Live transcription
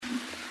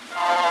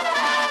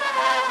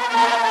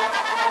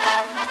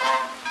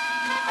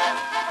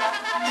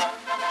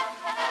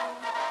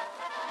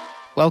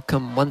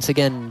Welcome once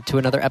again to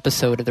another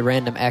episode of the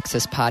Random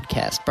Access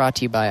Podcast, brought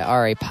to you by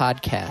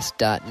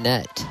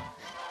rapodcast.net.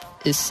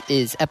 This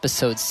is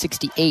episode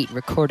 68,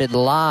 recorded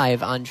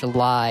live on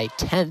July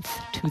 10th,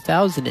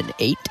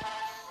 2008.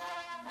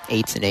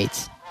 Eights and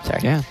eights. Sorry.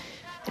 Yeah.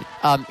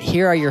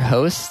 Here are your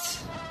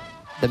hosts.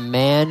 The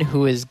man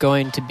who is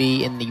going to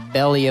be in the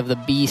belly of the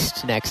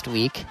beast next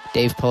week,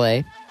 Dave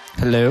Pillay.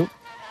 Hello.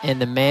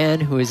 And the man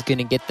who is going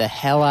to get the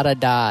hell out of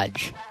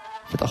Dodge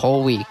for the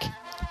whole week,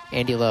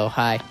 Andy Lowe.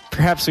 Hi.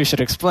 Perhaps we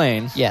should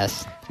explain.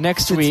 Yes.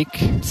 Next week.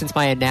 Since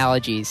my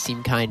analogies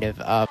seem kind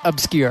of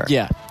obscure.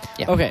 Yeah.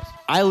 Okay.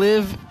 I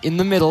live in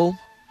the middle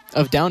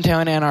of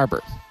downtown Ann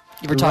Arbor.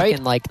 We're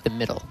talking like the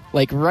middle.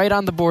 Like right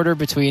on the border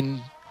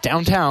between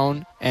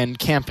downtown and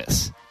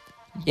campus.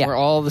 Yeah. Where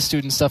all the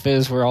student stuff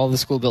is, where all the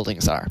school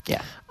buildings are.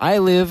 Yeah. I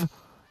live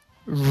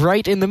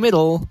right in the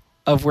middle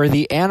of where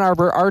the Ann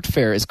Arbor Art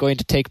Fair is going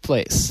to take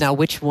place. Now,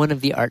 which one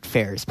of the art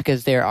fairs?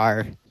 Because there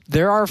are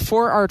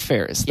 4 art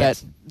fairs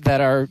yes.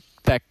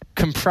 that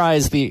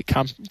comprise the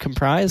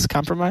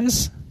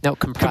comprise.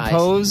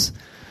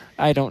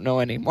 I don't know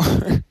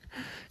anymore.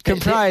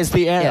 Comprise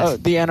the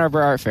Ann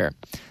Arbor Art Fair.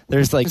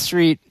 There's like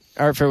Street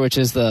Art Fair, which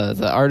is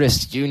the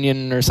Artist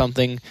Union or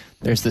something.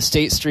 There's the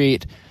State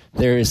Street.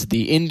 There's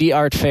the Indie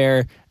Art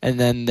Fair, and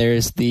then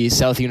there's the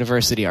South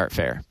University Art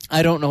Fair.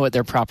 I don't know what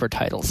their proper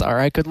titles are.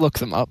 I could look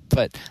them up,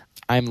 but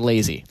I'm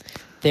lazy.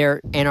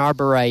 They're Ann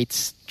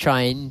Arborites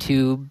trying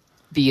to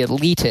be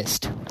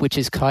elitist, which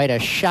is quite a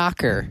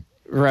shocker.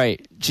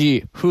 Right.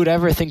 Gee, who'd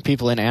ever think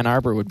people in Ann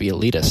Arbor would be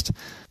elitist?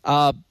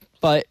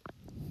 But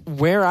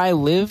where I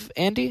live,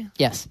 Andy?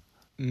 Yes.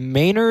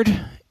 Maynard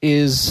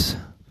is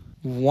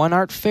one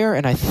art fair,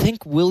 and I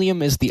think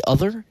William is the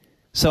other.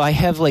 So I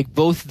have like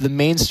both the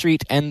Main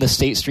Street and the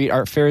State Street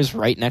art fairs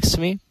right next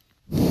to me.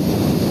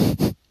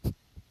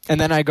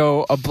 And then I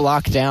go a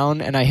block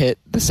down and I hit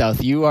the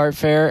South U Art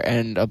Fair,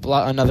 and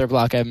another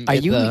block. Are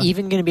you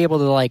even going to be able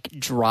to like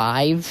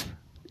drive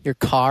your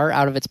car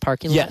out of its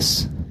parking lot?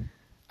 Yes.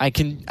 I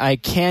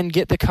can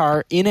get the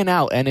car in and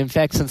out, and in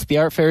fact, since the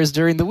art fair is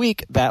during the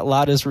week, that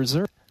lot is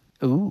reserved.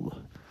 Ooh.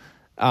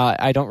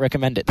 I don't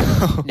recommend it.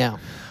 No.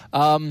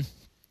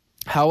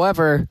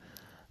 However,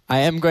 I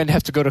am going to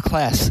have to go to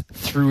class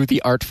through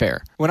the art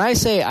fair. When I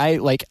say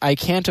I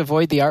can't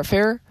avoid the art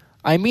fair,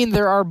 I mean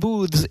there are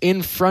booths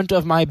in front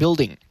of my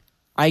building.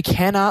 I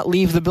cannot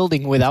leave the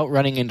building without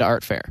running into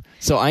art fair.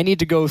 So I need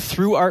to go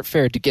through art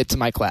fair to get to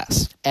my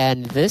class.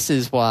 And this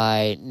is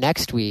why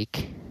next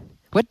week...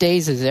 What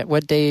days is it?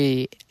 What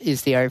day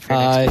is the art fair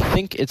next week? I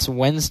think it's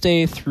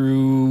Wednesday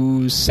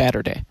through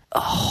Saturday.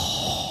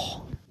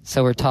 Oh.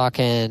 So we're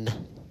talking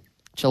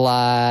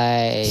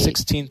July...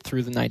 16th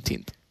through the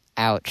 19th.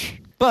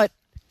 Ouch. But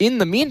in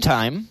the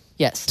meantime...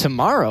 Yes.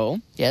 Tomorrow...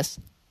 Yes.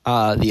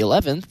 The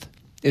 11th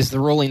is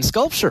the Rolling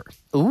Sculpture.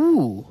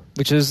 Ooh.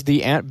 Which is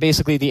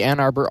basically the Ann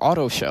Arbor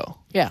Auto Show.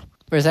 Yeah.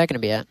 Where's that going to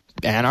be at?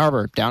 Ann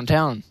Arbor,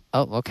 downtown.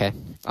 Oh, okay.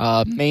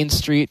 Main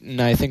Street, and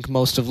I think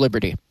most of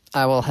Liberty.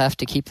 I will have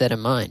to keep that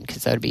in mind,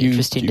 because that would be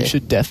interesting. You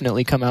should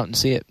definitely come out and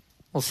see it.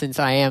 Well, since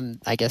I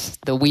am, I guess,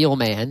 the wheel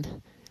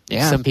man,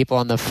 some people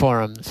on the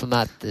forums, well,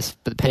 not this,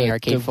 but the Penny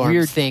Arcade forums,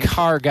 weird think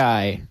car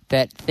guy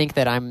think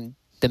that I'm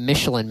the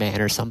Michelin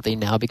man or something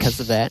now because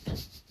of that.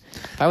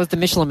 If I was the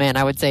Michelin man,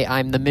 I would say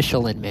I'm the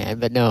Michelin man,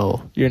 but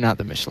no. You're not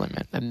the Michelin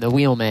man. I'm the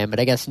wheel man, but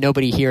I guess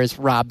nobody here has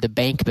robbed a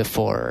bank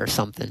before or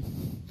something.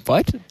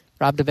 What?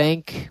 Robbed a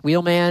bank,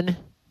 wheel man,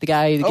 the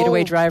guy, the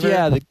getaway driver.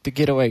 Yeah, the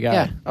getaway guy.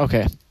 Yeah.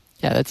 Okay.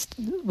 Yeah, that's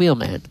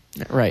Wheelman.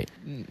 Right.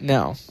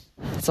 No.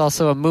 It's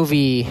also a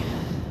movie.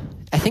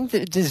 I think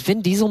is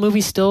Vin Diesel movie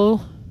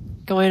still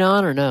going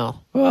on or no?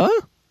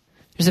 What?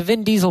 There's a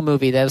Vin Diesel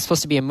movie that was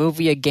supposed to be a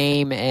movie, a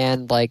game,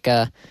 and like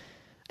an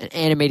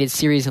animated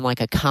series and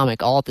like a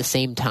comic all at the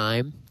same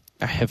time.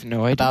 I have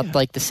no idea. About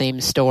like the same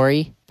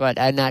story, but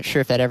I'm not sure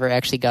if that ever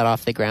actually got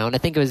off the ground. I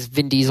think it was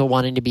Vin Diesel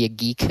wanting to be a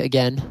geek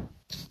again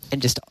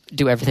and just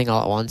do everything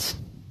all at once.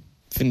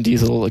 Vin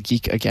Diesel a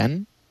geek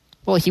again?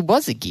 Well, he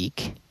was a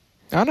geek.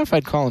 I don't know if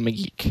I'd call him a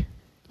geek.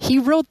 He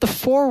wrote the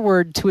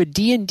foreword to a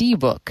D&D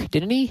book,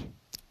 didn't he?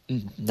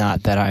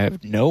 Not that I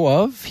know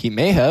of. He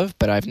may have,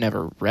 but I've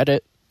never read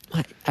it.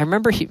 I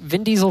remember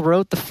Vin Diesel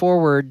wrote the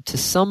foreword to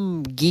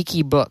some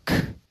geeky book.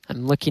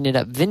 I'm looking it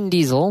up. Vin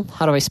Diesel.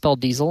 How do I spell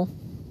diesel?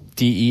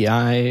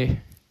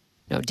 D-E-I...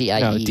 No,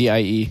 D-I-E. No,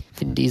 D-I-E.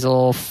 Vin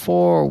Diesel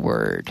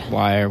foreword.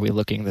 Why are we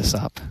looking this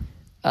up?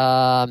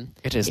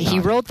 It is He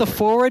wrote the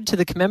foreword to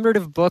the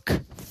commemorative book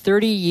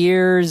 30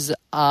 Years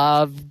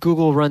of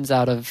Google Runs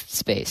Out of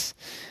Space.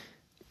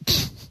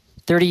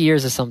 30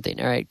 years of something.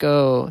 All right,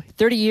 go.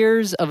 30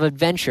 Years of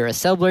Adventure, a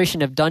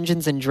celebration of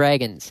Dungeons and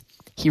Dragons.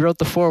 He wrote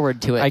the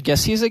foreword to it. I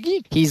guess he's a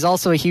geek. He's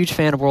also a huge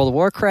fan of World of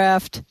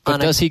Warcraft.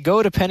 But does he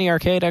go to Penny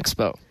Arcade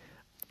Expo?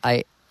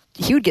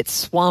 He would get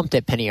swamped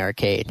at Penny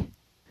Arcade.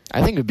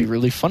 I think it would be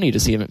really funny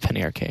to see him at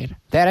Penny Arcade.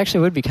 That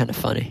actually would be kind of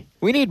funny.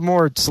 We need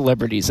more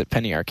celebrities at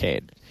Penny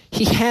Arcade.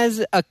 He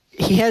has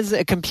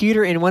a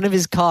computer in one of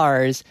his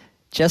cars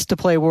just to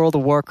play World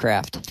of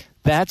Warcraft.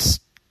 That's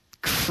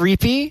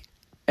creepy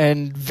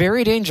and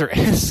very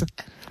dangerous.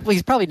 Well,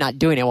 he's probably not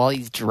doing it while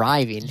he's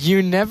driving.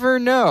 You never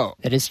know.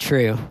 That is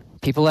true.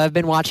 People have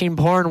been watching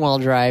porn while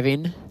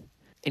driving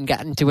and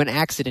gotten into an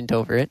accident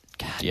over it.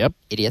 God, Yep.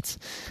 idiots.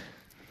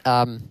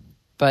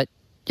 But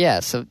yeah,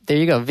 so there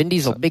you go. Vin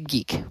Diesel, big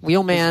geek.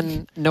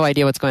 Wheelman, no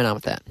idea what's going on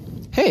with that.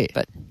 Hey,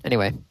 But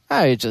anyway.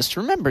 I just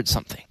remembered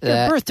something.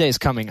 Your birthday's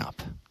coming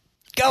up.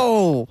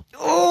 Go!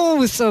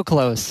 Oh, so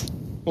close.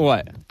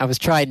 What? I was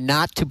trying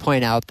not to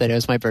point out that it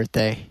was my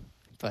birthday,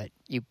 but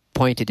you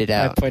pointed it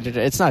I out. pointed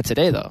it. It's not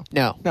today, though.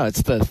 No. No,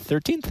 it's the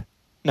 13th?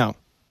 No.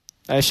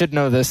 I should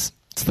know this.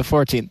 It's the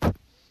 14th.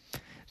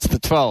 It's the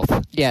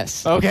 12th.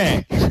 Yes.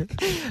 Okay.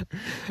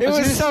 It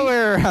was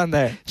somewhere around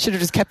there. Should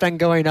have just kept on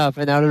going up,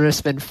 and that would have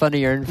just been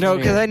funnier and funnier. No,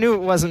 because I knew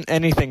it wasn't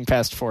anything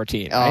past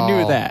 14. I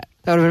knew that.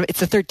 It's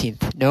the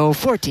 13th. No,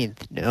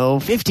 14th. No,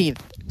 15th.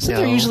 Isn't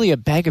there usually a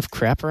bag of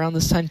crap around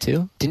this time,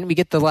 too? Didn't we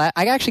get I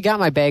actually got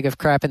my bag of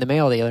crap in the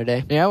mail the other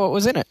day. Yeah, what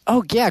was in it?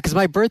 Oh, yeah, because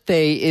my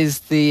birthday is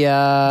the...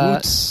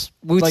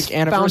 Woot's like,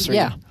 anniversary.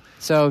 Yeah.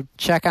 So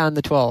check on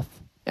the 12th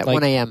at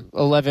 1 a.m.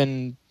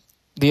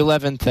 The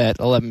 11th at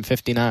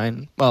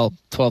 11:59. Well,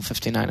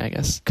 12:59, I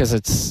guess, because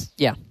it's...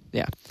 Yeah.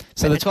 Yeah.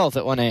 So the 12th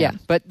at 1 a.m. Yeah,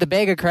 but the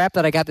bag of crap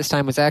that I got this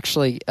time was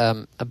actually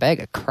a bag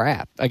of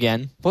crap.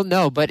 Again? Well,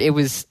 no, but it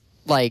was,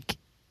 like,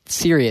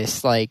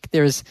 serious. Like,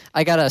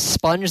 I got a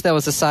sponge that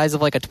was the size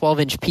of, like, a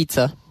 12-inch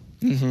pizza.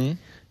 Mm-hmm.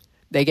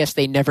 I guess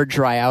they never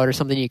dry out or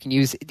something. You can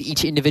use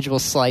each individual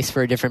slice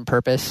for a different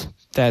purpose.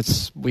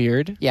 That's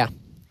weird. Yeah,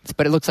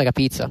 but it looks like a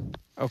pizza.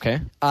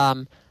 Okay.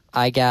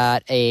 I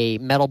got a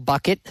metal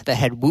bucket that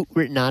had Woot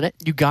written on it.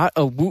 You got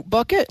a Woot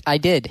bucket? I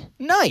did.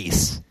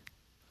 Nice.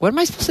 What am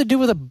I supposed to do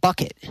with a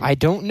bucket? I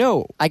don't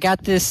know. I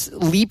got this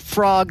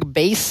Leapfrog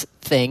base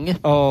thing.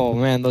 Oh,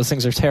 man, those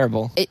things are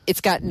terrible.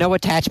 It's got no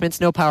attachments,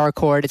 no power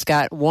cord. It's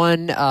got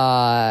one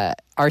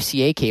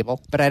RCA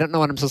cable, but I don't know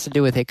what I'm supposed to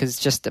do with it because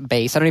it's just a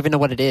base. I don't even know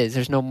what it is.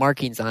 There's no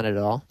markings on it at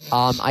all.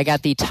 I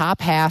got the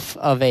top half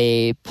of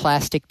a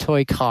plastic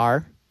toy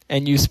car.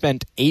 And you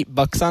spent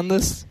 $8 on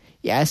this?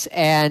 Yes,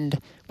 and,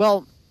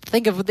 well,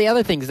 think of the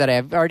other things that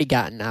I've already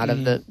gotten out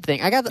of the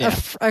thing. I got a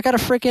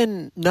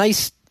freaking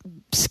nice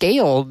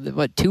scale,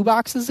 2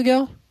 boxes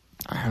ago?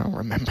 I don't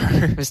remember.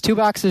 It was 2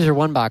 boxes or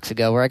 1 box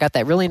ago where I got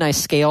that really nice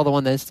scale, the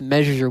one that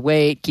measures your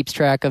weight, keeps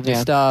track of your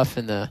stuff,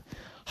 and the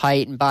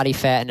height and body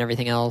fat and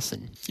everything else.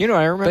 And you know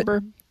what I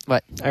remember?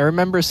 What? I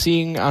remember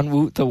seeing on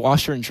Woot the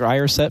washer and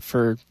dryer set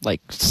for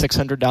like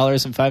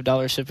 $600 and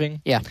 $5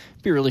 shipping. Yeah.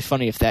 It'd be really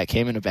funny if that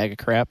came in a bag of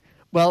crap.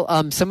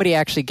 Well, somebody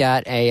actually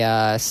got a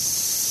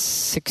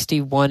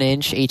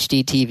 61-inch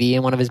HD TV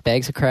in one of his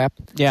bags of crap.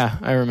 Yeah,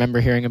 I remember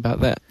hearing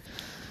about that.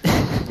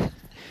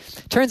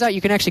 Turns out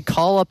you can actually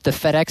call up the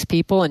FedEx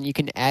people and you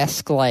can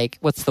ask, like,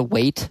 what's the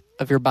weight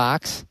of your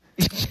box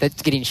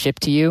that's getting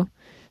shipped to you.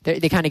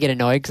 They kind of get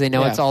annoyed because they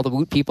know it's all the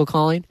Woot people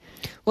calling.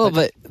 Well,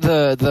 but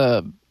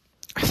the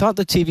I thought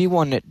the TV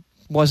one, it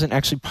wasn't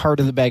actually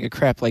part of the bag of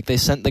crap. Like, they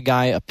sent the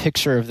guy a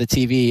picture of the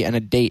TV and a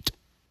date.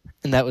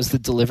 And that was the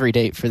delivery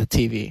date for the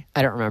TV.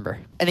 I don't remember.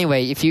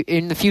 Anyway, if you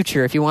in the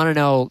future, if you want to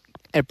know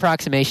an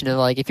approximation of,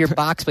 like, if your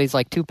box weighs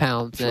like 2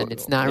 pounds, then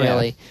it's not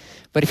really.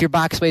 But if your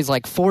box weighs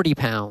like 40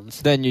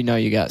 pounds, then you know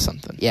you got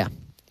something. Yeah.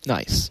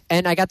 Nice.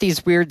 And I got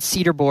these weird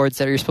cedar boards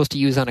that you're supposed to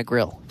use on a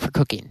grill for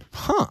cooking.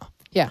 Huh.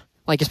 Yeah.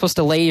 Like, you're supposed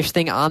to lay your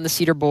thing on the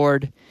cedar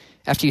board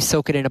after you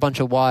soak it in a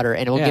bunch of water,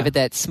 and it will give it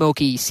that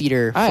smoky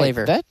cedar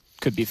flavor. That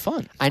could be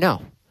fun. I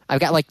know. I've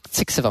got like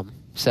 6 of them.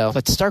 So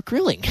let's start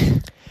grilling.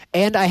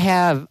 And I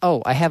have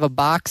a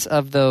box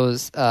of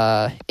those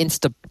it's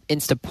the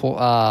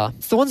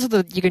ones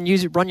that you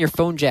can run your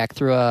phone jack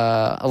through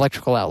a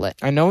electrical outlet.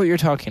 I know what you're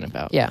talking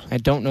about. Yeah. I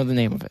don't know the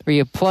name of it. Where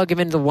you plug them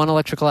into one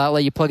electrical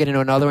outlet, you plug it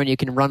into another, and you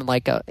can run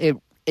like it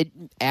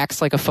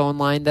acts like a phone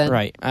line then.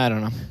 Right. I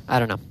don't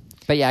know.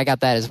 But yeah, I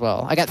got that as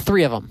well. I got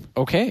 3 of them.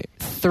 Okay.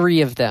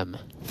 3 of them.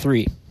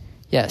 3.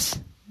 Yes.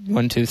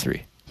 1, 2,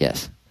 3.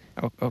 Yes.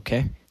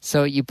 Okay.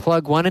 So you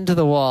plug one into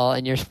the wall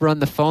and you run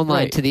the phone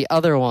line to the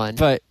other one.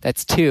 But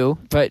that's 2.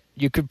 But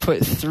you could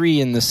put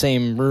 3 in the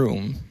same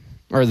room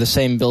or the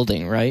same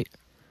building, right?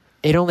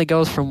 It only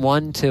goes from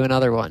one to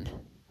another one.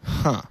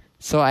 Huh.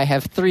 So I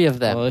have 3 of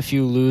them. Well, if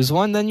you lose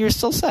one, then you're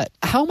still set.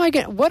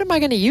 What am I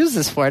going to use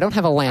this for? I don't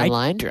have a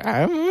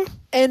landline.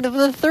 And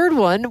the third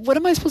one, what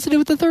am I supposed to do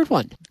with the third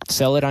one?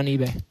 Sell it on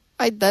eBay.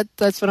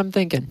 That's what I'm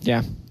thinking.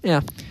 Yeah.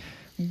 Yeah.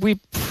 We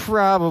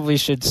probably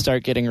should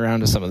start getting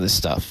around to some of this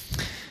stuff.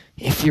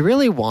 If you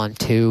really want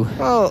to.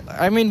 Well,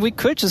 I mean, we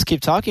could just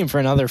keep talking for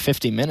another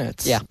 50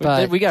 minutes. Yeah,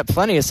 but we got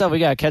plenty of stuff. We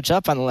got to catch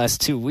up on the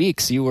last 2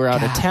 weeks. You were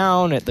out of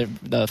town at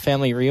the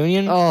family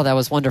reunion. Oh, that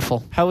was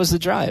wonderful. How was the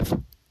drive?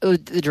 The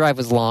drive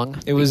was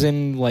long. It was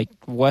in, like,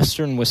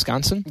 western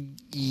Wisconsin?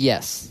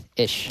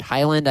 Yes-ish.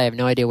 Highland, I have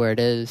no idea where it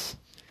is.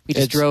 We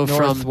just drove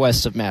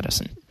northwest of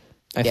Madison,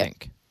 I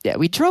think. Yeah,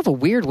 we drove a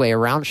weird way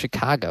around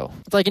Chicago.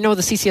 It's like, with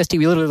the CCST,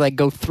 we literally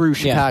go through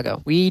Chicago.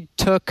 Yeah. We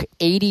took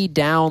 80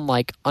 down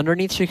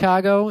underneath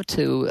Chicago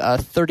to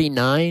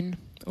 39.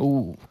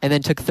 Ooh. and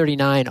then took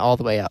 39 all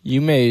the way up.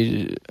 You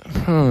may,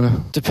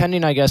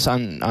 depending, I guess,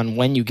 on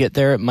when you get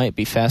there, it might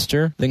be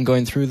faster than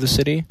going through the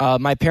city.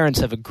 My parents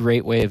have a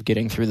great way of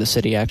getting through the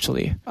city,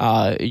 actually.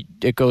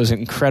 It goes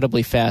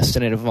incredibly fast,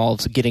 and it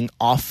involves getting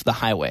off the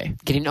highway.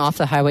 Getting off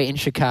the highway in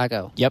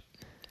Chicago. Yep.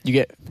 You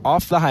get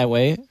off the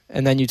highway,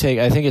 and then you take,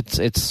 I think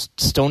it's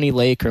Stony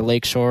Lake or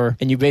Lakeshore,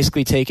 and you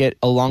basically take it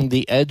along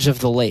the edge of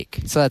the lake.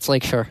 So that's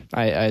Lakeshore.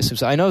 I assume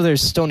so. I know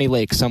there's Stony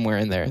Lake somewhere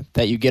in there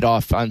that you get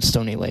off on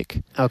Stony Lake.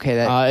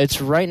 Okay.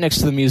 It's right next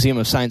to the Museum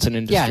of Science and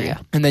Industry. Yeah.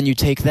 And then you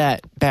take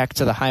that back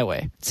to the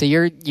highway. So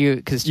you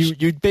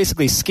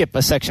basically skip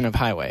a section of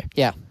highway.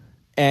 Yeah.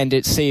 And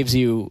it saves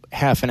you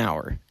half an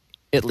hour,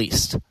 at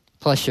least.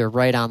 Plus you're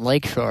right on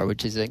Lakeshore,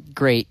 which is a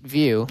great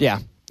view. Yeah.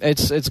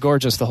 It's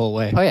gorgeous the whole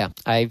way. Oh, yeah.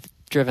 I've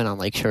driven on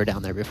Lakeshore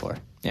down there before.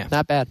 Yeah.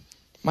 Not bad.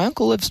 My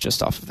uncle lives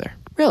just off of there.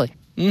 Really?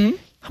 Mm-hmm.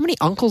 How many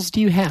uncles do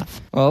you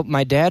have? Well,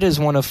 my dad is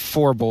one of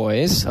 4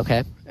 boys.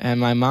 Okay. And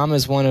my mom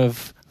is one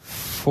of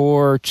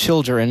 4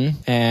 children.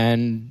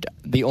 And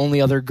the only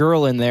other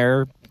girl in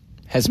there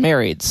has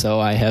married.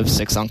 So I have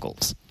 6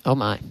 uncles. Oh,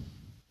 my.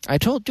 I've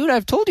told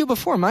you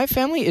before, my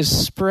family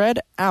is spread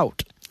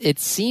out. It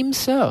seems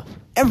so.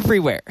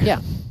 Everywhere.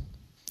 Yeah.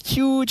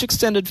 Huge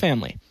extended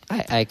family.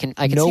 I can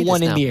no see this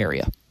one in now. the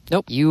area.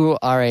 Nope. You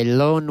are a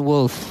lone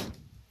wolf.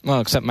 Well,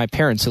 except my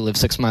parents who live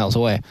 6 miles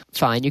away.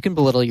 Fine, you can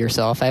belittle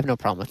yourself. I have no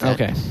problem with that.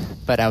 Okay.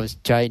 But I was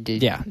trying to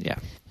Yeah.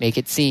 make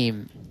it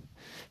seem,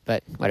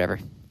 but whatever.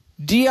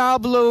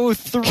 Diablo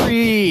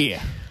 3.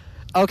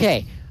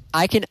 Okay,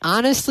 I can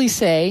honestly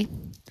say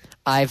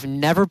I've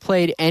never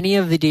played any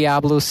of the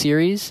Diablo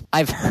series.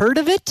 I've heard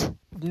of it,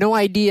 no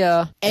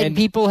idea, and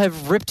people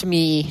have ripped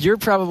me. You're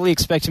probably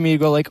expecting me to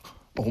go like,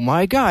 oh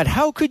my god,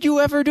 how could you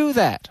ever do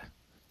that?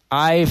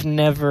 I've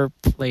never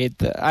played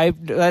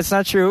that's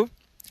not true.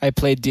 I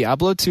played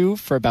Diablo 2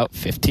 for about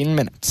 15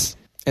 minutes,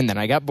 and then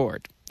I got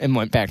bored and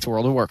went back to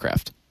World of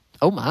Warcraft.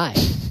 Oh my.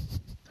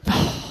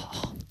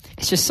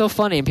 It's just so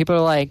funny, and people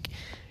are like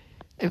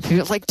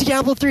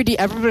Diablo 3D,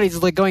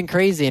 everybody's like going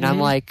crazy, and I'm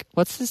like,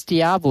 what's this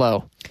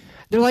Diablo?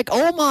 They're like,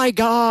 oh my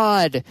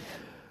god,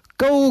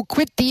 go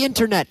quit the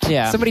internet.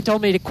 Yeah. Somebody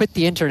told me to quit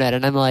the internet,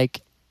 and I'm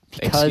like,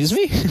 Excuse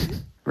me?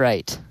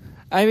 Right.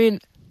 I mean,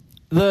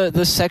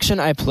 the section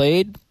I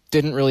played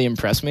didn't really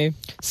impress me.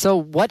 So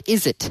what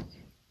is it?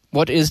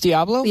 What is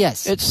Diablo?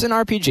 Yes. It's an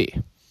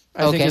RPG.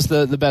 I Okay. think is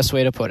the best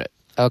way to put it.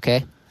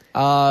 Okay.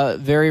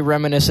 Very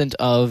reminiscent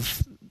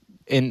of,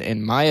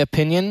 in my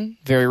opinion,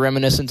 very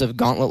reminiscent of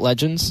Gauntlet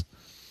Legends.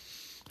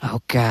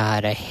 Oh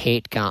god, I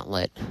hate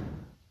Gauntlet.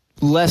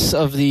 Less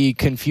of the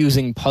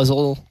confusing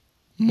puzzle,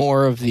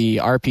 more of the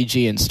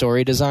RPG and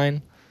story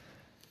design.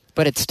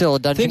 But it's still a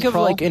dungeon Think of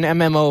crawl? like an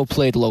MMO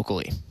played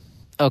locally.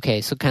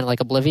 Okay, so kind of like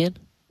Oblivion?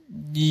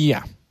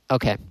 Yeah,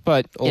 Okay.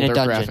 but In a older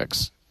dungeon.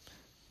 graphics.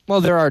 Well,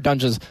 there are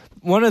dungeons.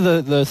 One of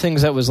the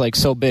things that was like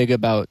so big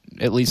about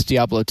at least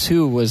Diablo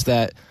 2 was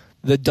that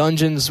the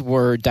dungeons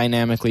were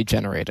dynamically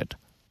generated.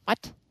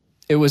 What?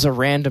 It was a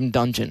random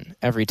dungeon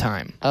every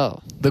time. Oh.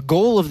 The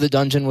goal of the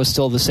dungeon was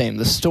still the same.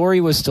 The story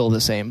was still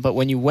the same, but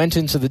when you went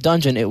into the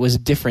dungeon, it was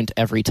different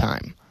every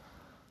time.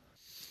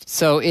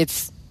 So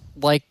it's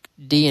like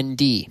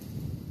D&D.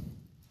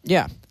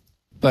 Yeah,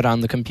 but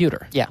on the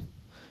computer. Yeah.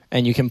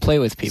 And you can play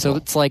with people. So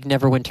it's like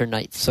Neverwinter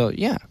Nights. So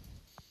yeah,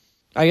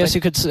 I guess you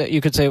could say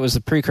it was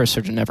the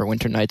precursor to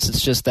Neverwinter Nights.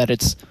 It's just that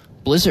it's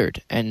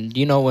Blizzard, and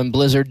you know when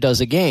Blizzard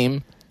does a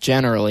game,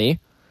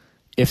 generally,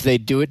 if they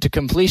do it to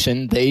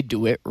completion, they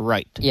do it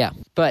right. Yeah,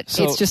 but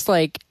So it's just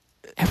like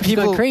everyone's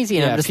going crazy,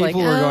 and I'm just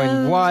people like, were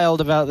going wild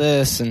about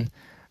this, and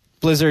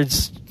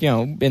Blizzard's,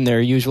 in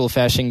their usual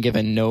fashion,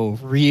 given no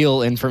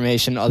real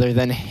information other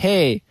than,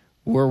 hey,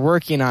 we're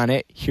working on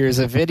it. Here's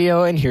a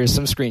video, and here's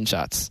some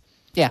screenshots.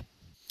 Yeah.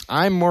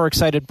 I'm more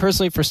excited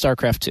personally for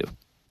StarCraft 2.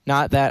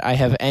 Not that I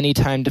have any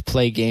time to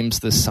play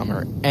games this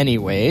summer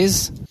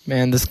anyways.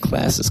 Man, this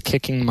class is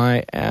kicking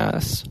my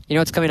ass. You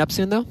know what's coming up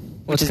soon, though?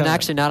 Which is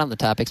actually not on the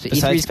topics, but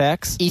Besides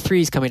PAX?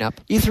 E3 is coming up.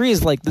 E3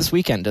 is like this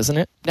weekend, isn't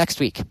it?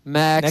 Next week.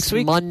 Next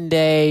week?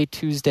 Monday,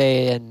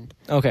 Tuesday, and...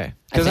 Okay.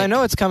 Because I think.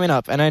 know it's coming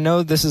up, and I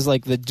know this is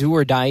like the do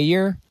or die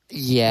year.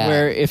 Yeah.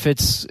 Where if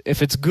it's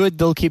good,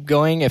 they'll keep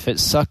going. If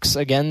it sucks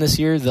again this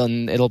year,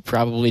 then it'll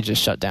probably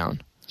just shut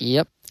down.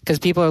 Yep. Because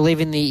people are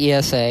leaving the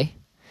ESA.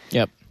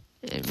 Yep.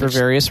 For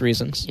various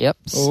reasons. Yep.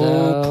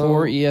 Oh,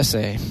 poor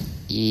ESA.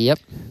 Yep.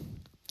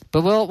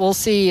 But we'll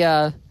see.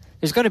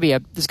 There's going to be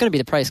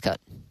the price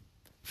cut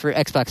for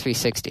Xbox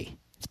 360.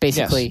 It's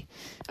basically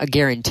a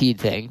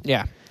guaranteed thing.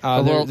 Yeah.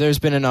 Well, there's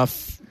been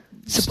enough.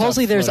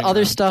 Supposedly, there's floating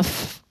other around.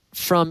 stuff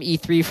from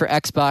E3 for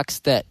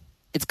Xbox that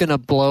it's going to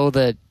blow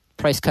the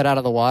price cut out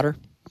of the water.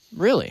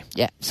 Really?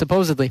 Yeah.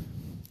 Supposedly.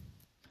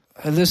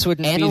 This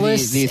wouldn't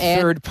Analysts be the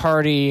and- third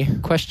party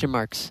Question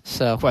marks.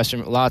 So.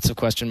 lots of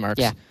question marks.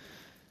 Yeah.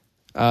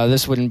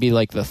 This wouldn't be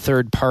like the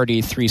third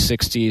party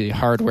 360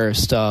 hardware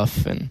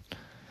stuff, and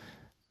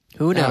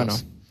Who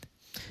knows?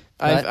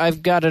 I don't know.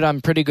 I've got it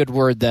on pretty good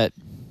word that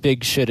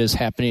big shit is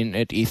happening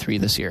at E3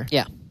 this year.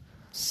 Yeah.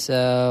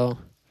 So.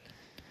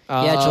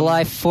 Yeah,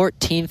 July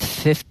 14th,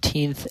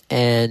 15th,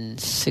 and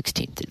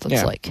 16th, it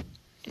looks like.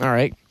 All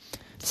right.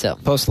 So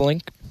Post the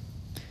link.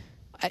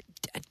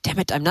 Damn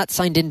it, I'm not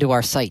signed into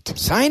our site.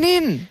 Sign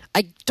in!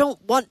 I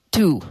don't want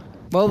to.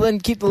 Well, then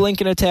keep the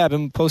link in a tab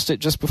and post it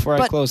just before I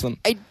But close them.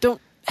 I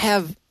don't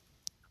have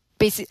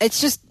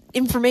it's just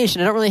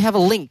information. I don't really have a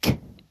link.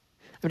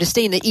 I'm just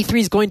saying that E3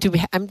 is going to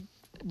I'm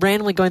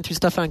randomly going through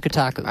stuff on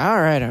Kotaku. All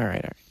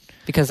right.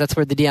 Because that's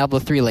where the Diablo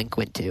 3 link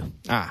went to.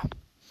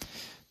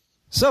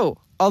 So,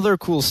 other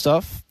cool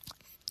stuff.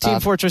 Team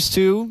Fortress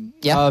 2.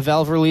 Yeah.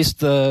 Valve released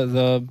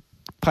the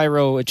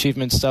Pyro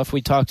achievement stuff.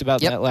 We talked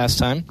about that last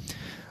time.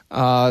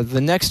 The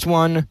next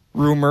one,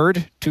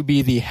 rumored to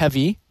be the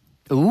Heavy.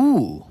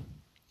 Ooh.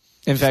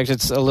 In fact,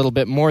 it's a little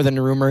bit more than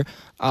a rumor.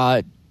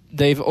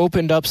 They've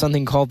opened up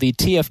something called the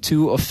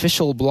TF2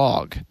 official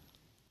blog.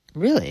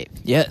 Really?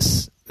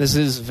 Yes. This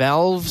is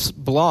Valve's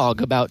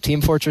blog about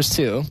Team Fortress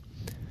 2.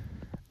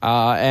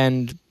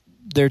 And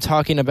they're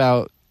talking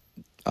about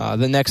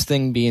the next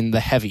thing being the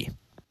Heavy.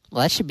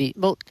 Well, that should be...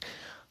 Well,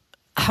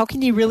 how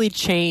can you really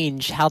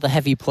change how the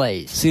Heavy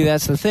plays? See,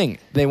 that's the thing.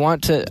 They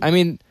want to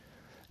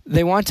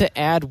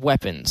add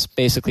weapons,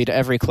 basically, to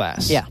every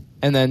class. Yeah.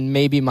 And then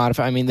maybe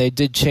modify... they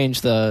did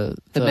change the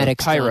medic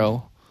Pyro.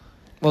 stun.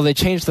 Well, they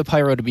changed the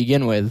Pyro to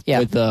begin with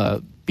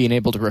being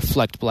able to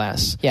reflect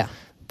blasts. Yeah.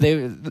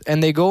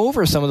 They go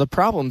over some of the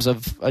problems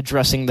of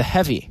addressing the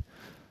Heavy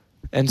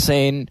and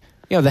saying,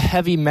 the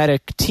Heavy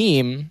medic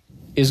team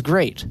is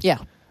great. Yeah.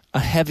 A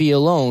Heavy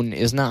alone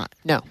is not.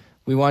 No.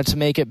 We want to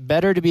make it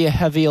better to be a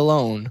Heavy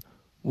alone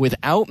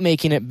without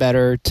making it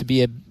better to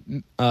be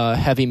a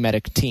Heavy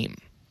medic team.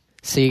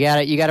 So you got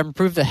to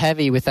improve the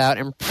Heavy without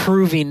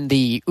improving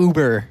the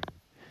Uber.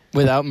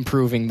 Without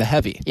improving the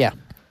Heavy. Yeah.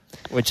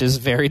 Which is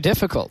very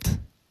difficult.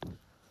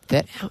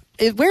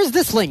 Where's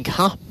this link,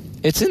 huh?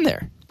 It's in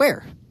there.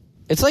 Where?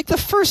 It's like the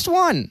first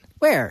one.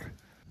 Where?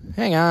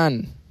 Hang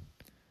on.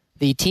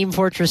 The Team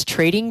Fortress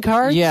trading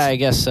cards? Yeah, I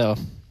guess so.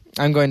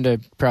 I'm going to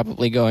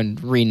probably go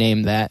and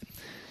rename that.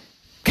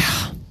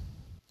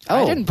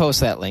 I didn't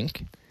post that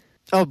link.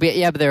 Oh,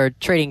 but there are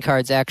trading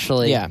cards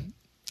actually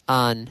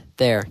on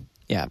there.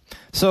 Yeah.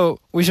 So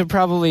we should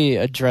probably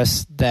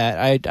address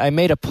that. I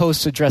made a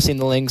post addressing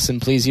the links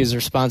and please use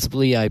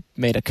responsibly. I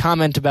made a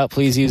comment about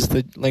please use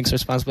the links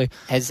responsibly.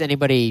 Has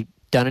anybody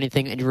done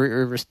anything?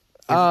 There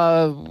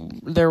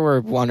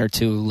were one or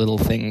two little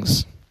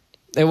things.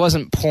 It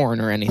wasn't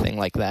porn or anything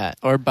like that.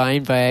 Or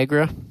buying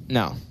Viagra?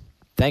 No.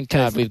 Thank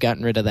God we've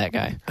gotten rid of that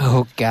guy.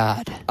 Oh,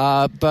 God.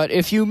 But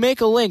if you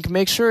make a link,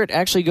 make sure it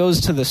actually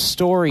goes to the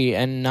story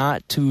and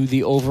not to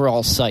the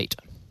overall site.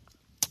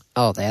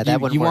 Oh, that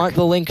wouldn't work. You want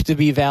the link to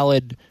be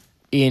valid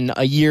in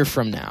a year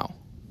from now.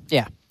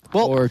 Yeah.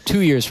 Well, or 2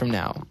 years from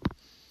now.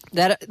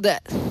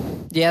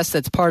 Yes,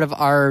 that's part of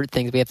our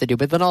things we have to do.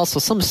 But then also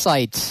some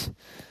sites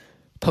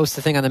post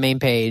the thing on the main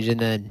page and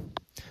then...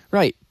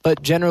 Right.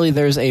 But generally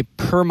there's a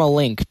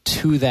permalink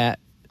to that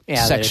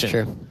section. That is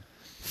true.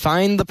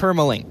 Find the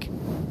permalink.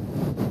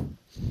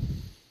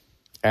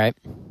 All right.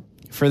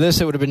 For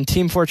this, it would have been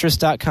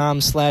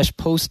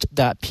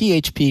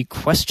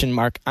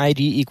teamfortress.com/post.php ?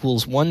 ID =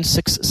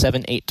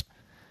 1678.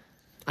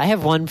 I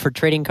have one for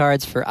trading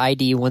cards for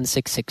ID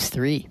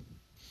 1663.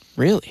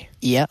 Really?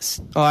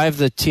 Yes. Oh, I have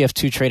the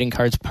TF2 trading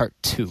cards part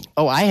 2.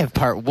 Oh, I have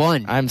part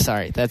 1. I'm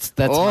sorry. That's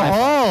my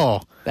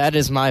fault. That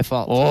is my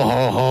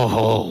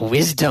fault.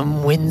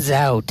 Wisdom wins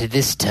out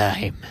this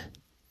time.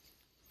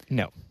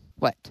 No.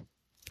 What?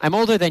 I'm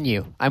older than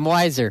you. I'm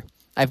wiser.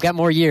 I've got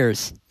more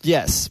years.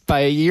 Yes, by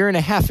a year and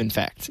a half, in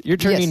fact. You're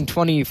turning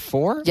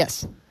 24?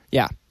 Yes.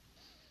 Yeah.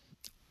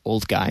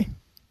 Old guy.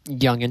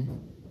 Youngin.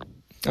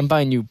 I'm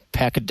buying you a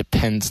pack of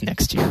Depends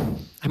next year.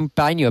 I'm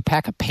buying you a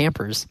pack of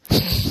Pampers.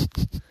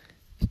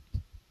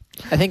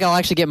 I think I'll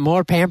actually get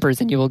more Pampers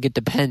than you will get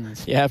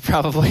Depends. Yeah,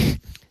 probably.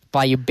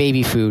 Buy you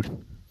baby food.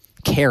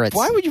 Carrots.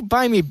 Why would you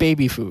buy me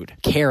baby food?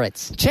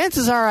 Carrots.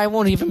 Chances are I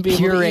won't even be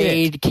able to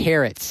eat it. Pureed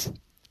carrots.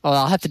 Oh,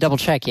 I'll have to double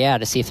check,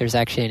 to see if there's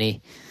actually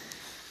any...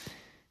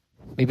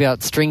 Maybe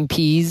about string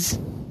peas.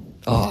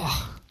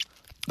 Oh.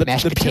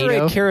 Mashed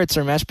potato. Pureed carrots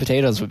or mashed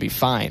potatoes would be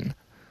fine.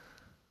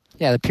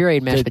 Yeah, the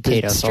pureed mashed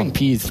potatoes. The string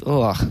peas.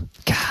 Ugh.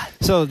 God.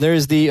 So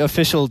there's the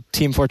official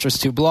Team Fortress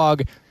 2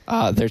 blog.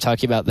 They're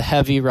talking about the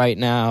Heavy right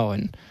now.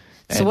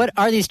 So what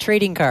are these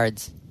trading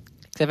cards?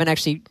 Because I haven't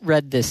actually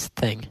read this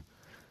thing.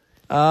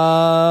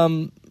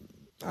 I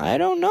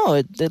don't know.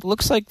 It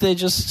looks like they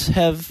just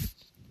have...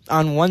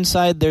 On one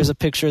side, there's a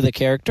picture of the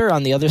character.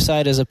 On the other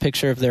side is a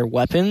picture of their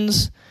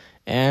weapons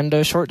and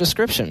a short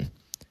description.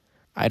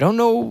 I don't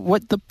know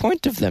what the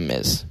point of them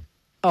is.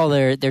 Oh,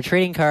 they're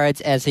trading cards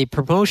as a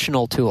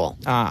promotional tool.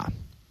 Ah.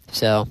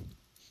 So.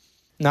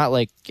 Not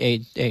like a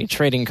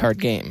trading card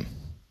game.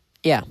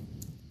 Yeah.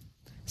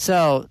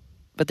 So,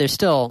 but they're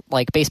still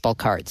like baseball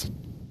cards.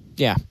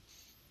 Yeah.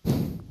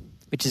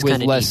 Which is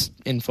kind of with less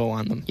info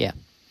on them. Yeah.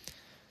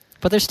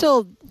 But there's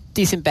still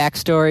decent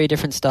backstory,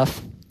 different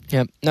stuff.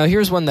 Yep. Now,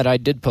 here's one that I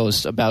did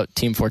post about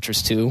Team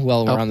Fortress 2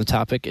 while we're on the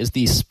topic, is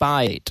the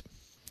Spy update.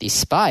 The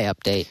Spy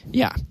update?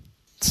 Yeah.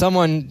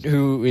 someone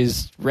who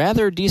is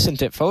rather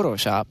decent at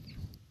Photoshop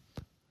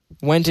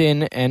went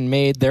in and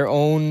made their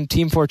own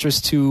Team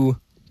Fortress 2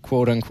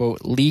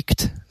 quote-unquote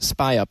leaked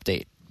spy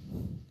update.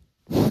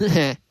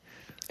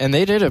 And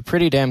they did a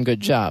pretty damn good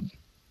job.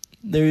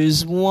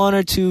 There's one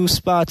or two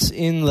spots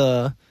in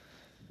the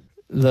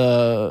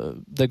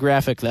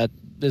graphic that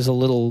is a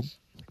little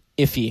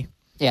iffy.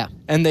 Yeah.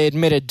 And they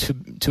admitted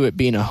to it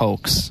being a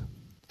hoax.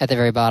 At the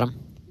very bottom.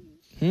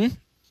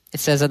 It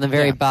says on the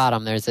very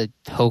bottom there's a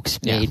hoax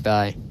made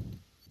by...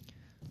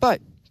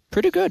 But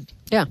pretty good.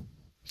 Yeah.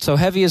 So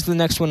Heavy is the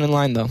next one in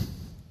line, though.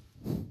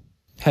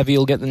 Heavy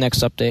will get the next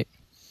update.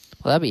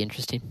 Well, that'd be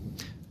interesting.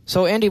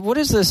 So, Andy, what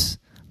is this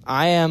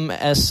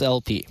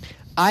IMSLP?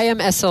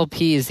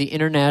 IMSLP is the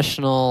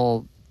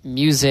International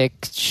Music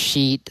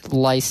Sheet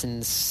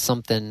License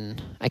something.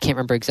 I can't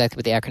remember exactly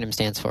what the acronym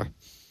stands for.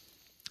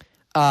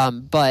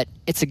 But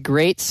it's a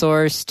great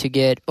source to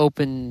get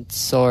open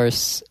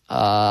source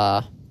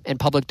and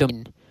public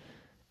domain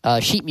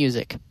sheet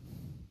music.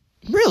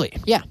 Really?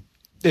 Yeah.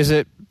 Is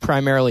it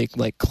primarily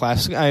like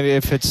classic? I mean,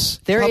 if it's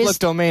public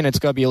domain, it's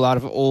got to be a lot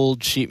of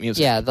old sheet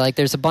music. Yeah, like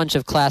there's a bunch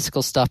of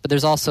classical stuff, but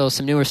there's also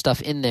some newer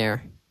stuff in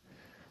there.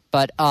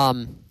 But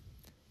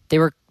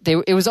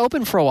it was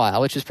open for a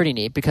while, which was pretty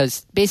neat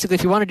because basically,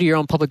 if you want to do your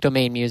own public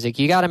domain music,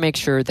 you got to make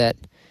sure that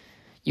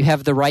you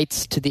have the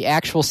rights to the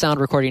actual sound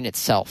recording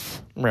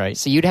itself. Right.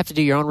 So you'd have to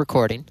do your own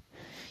recording.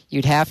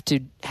 You'd have to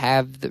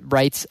have the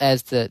rights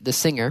as the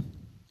singer,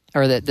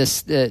 or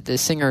the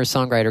singer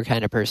songwriter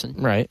kind of person.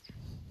 Right.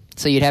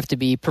 So you'd have to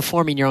be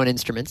performing your own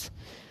instruments,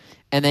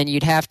 and then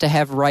you'd have to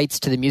have rights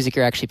to the music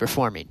you're actually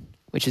performing,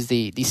 which is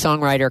the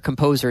songwriter,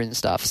 composer, and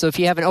stuff. So if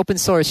you have an open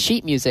source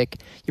sheet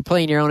music, you're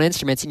playing your own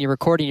instruments and you're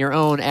recording your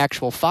own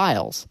actual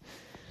files,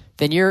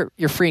 then you're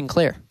free and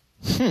clear.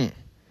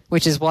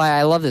 Which is why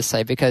I love this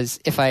site, because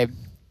if I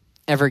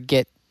ever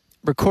get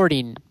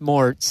recording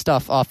more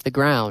stuff off the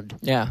ground,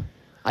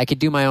 I could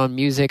do my own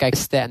music. I could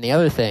that and the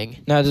other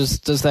thing. Now,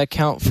 does that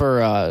count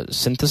for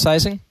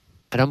synthesizing?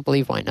 I don't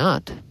believe why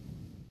not.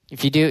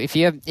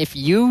 If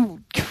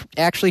you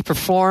actually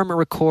perform or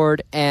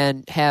record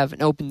and have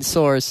an open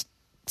source,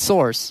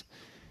 you're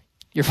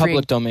free.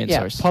 Public domain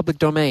source. Public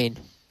domain,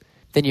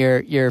 then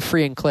you're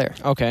free and clear.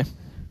 Okay.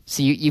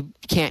 So you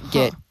can't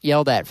get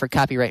yelled at for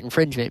copyright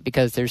infringement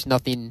because there's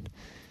nothing.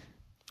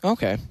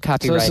 Okay.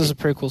 Copyrighted. So this is a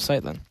pretty cool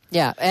site then.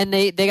 Yeah, and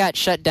they got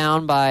shut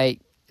down by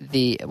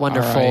the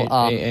wonderful.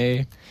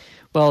 RIAA.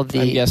 I'm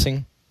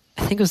guessing.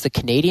 I think it was the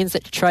Canadians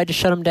that tried to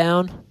shut them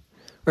down.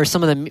 Or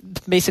some of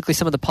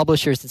the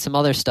publishers and some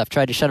other stuff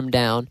tried to shut them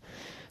down.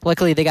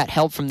 Luckily, they got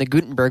help from the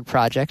Gutenberg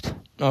Project.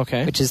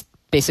 Okay. Which is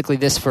basically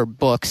this for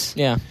books.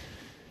 Yeah.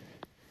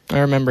 I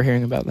remember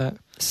hearing about that.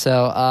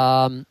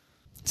 So,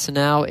 so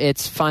now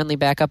it's finally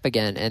back up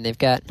again, and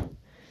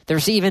they're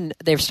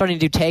starting to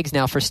do tags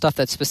now for stuff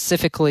that's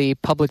specifically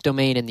public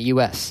domain in the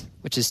U.S.,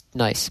 which is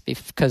nice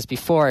because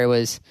before it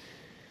was.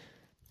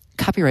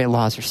 Copyright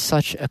laws are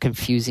such a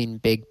confusing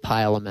big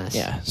pile of mess.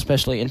 Yeah,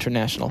 especially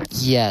international.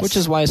 Yes. Which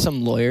is why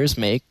some lawyers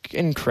make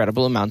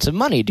incredible amounts of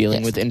money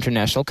dealing with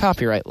international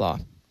copyright law.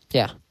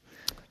 Yeah.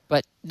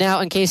 But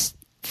now, in case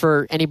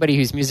for anybody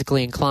who's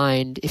musically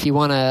inclined, if you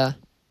want to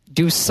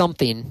do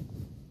something,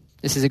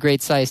 this is a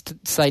great site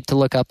to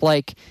look up.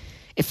 Like,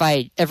 if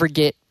I ever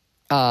get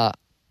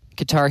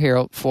Guitar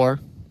Hero 4,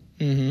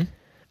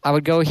 I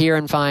would go here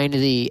and find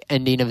the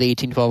ending of the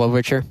 1812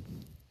 Overture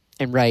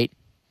and write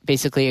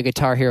basically a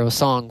Guitar Hero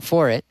song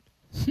for it.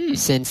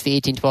 Since the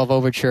 1812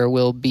 Overture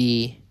will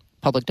be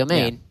public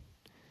domain,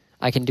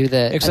 I can do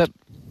the... Except,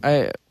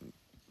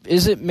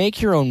 is it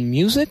make your own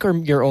music or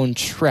your own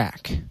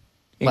track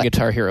in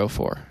Guitar Hero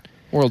 4?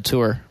 World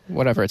Tour,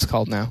 whatever it's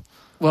called now.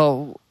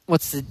 Well,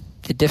 what's the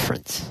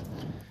difference?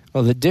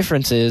 Well, the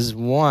difference is,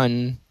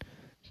 one,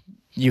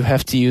 you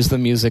have to use the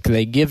music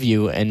they give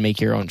you and make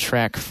your own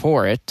track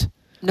for it.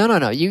 No.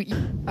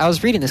 I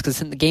was reading this because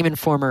the Game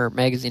Informer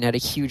magazine had a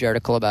huge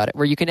article about it,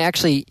 where you can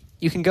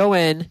go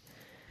in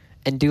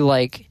and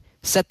do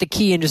set the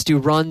key and just do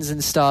runs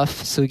and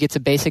stuff, so it gets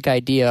a basic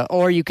idea,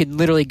 or you can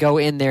literally go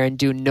in there and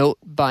do note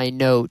by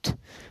note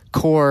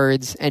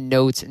chords and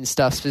notes and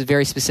stuff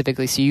very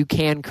specifically, so you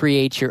can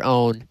create your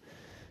own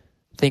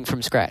thing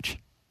from scratch.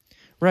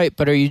 Right,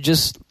 but are you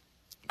just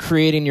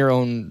creating your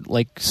own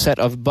set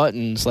of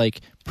buttons? No,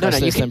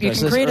 you can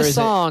create a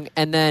song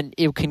and then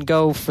it can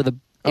go for the.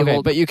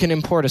 Okay, but you can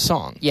import a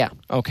song. Yeah.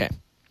 Okay,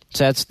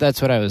 so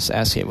that's what I was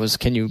asking. Was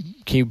can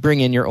you bring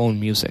in your own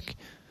music?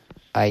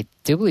 I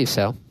do believe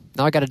so.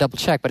 Now I got to double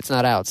check, but it's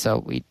not out.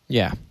 So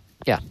Yeah.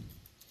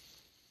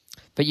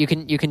 But you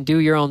can do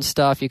your own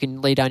stuff. You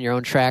can lay down your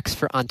own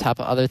tracks on top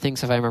of other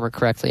things. If I remember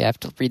correctly, I have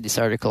to read this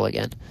article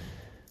again.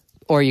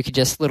 Or you could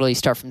just literally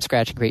start from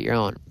scratch and create your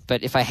own.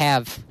 But if I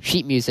have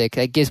sheet music,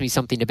 that gives me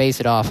something to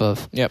base it off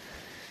of. Yep.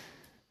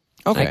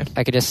 Okay.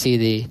 I could just see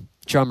the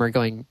drummer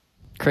going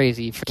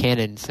crazy for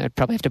cannons. I'd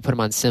probably have to put them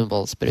on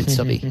cymbals, but it'd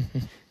still be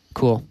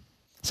cool.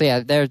 So yeah,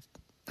 that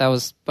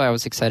was what I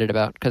was excited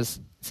about, because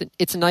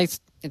it's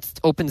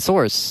open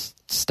source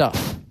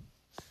stuff,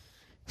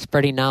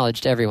 spreading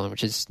knowledge to everyone,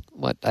 which is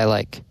what I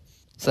like.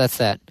 So that's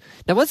that.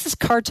 Now, what's this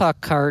Car Talk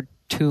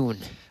cartoon?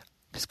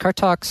 Because Car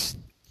Talk's...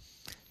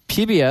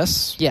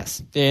 PBS,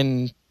 Yes.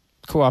 in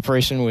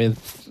cooperation with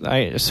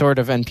sort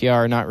of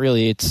NPR, not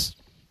really. It's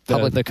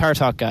the Car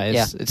Talk guys.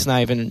 Yeah. It's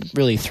not even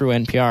really through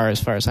NPR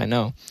as far as I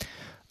know.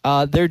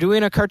 They're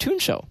doing a cartoon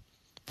show.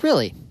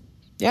 Really?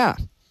 Yeah.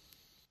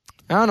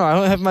 I don't know. I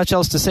don't have much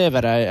else to say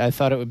about it. I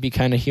thought it would be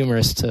kind of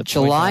humorous to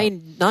July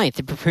point out. 9th.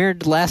 It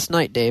premiered last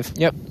night, Dave.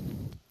 Yep.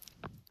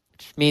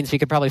 Which means we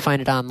could probably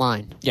find it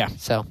online. Yeah.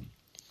 So,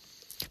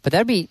 but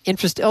that'd be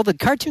interesting. Oh, the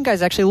cartoon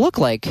guys actually look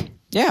like...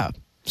 Yeah,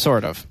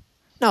 sort of.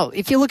 No,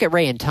 if you look at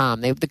Ray and Tom,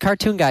 the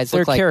cartoon guys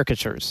They're look like...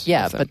 caricatures.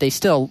 Yeah, but they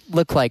still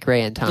look like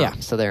Ray and Tom. Yeah.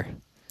 So they're...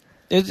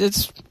 They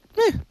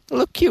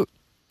look cute.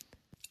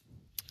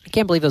 I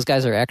can't believe those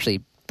guys are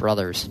actually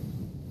brothers.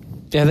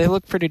 Yeah, they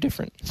look pretty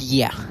different.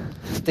 Yeah.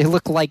 They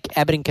look like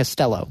Abbott and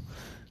Costello.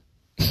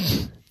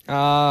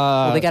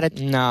 Well, they got a...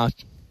 No.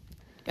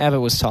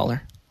 Abbott was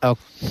taller. Oh.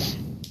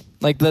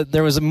 Like,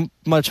 there was a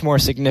much more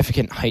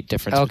significant height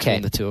difference Okay.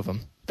 between the two of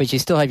them. But you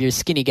still have your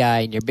skinny guy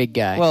and your big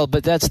guy. Well,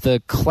 but that's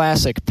the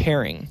classic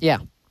pairing. Yeah.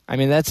 I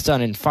mean, that's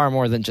done in far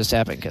more than just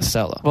Abbott and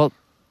Costello. Well,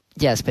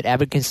 yes, but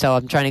Abbott and Costello,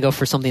 I'm trying to go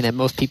for something that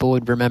most people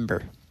would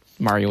remember.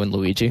 Mario and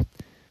Luigi.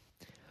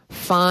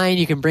 Fine,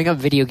 you can bring up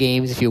video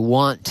games if you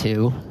want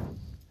to.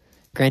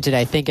 Granted,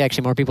 I think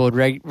actually more people would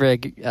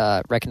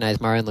recognize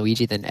Mario and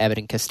Luigi than Abbott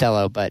and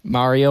Costello, but...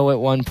 Mario at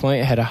one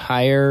point had a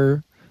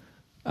higher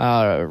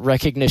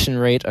recognition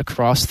rate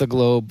across the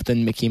globe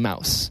than Mickey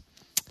Mouse.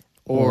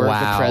 Or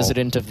Wow. the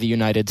President of the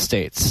United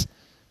States.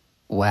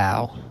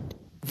 Wow.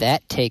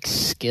 That takes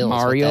skill.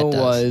 Mario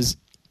was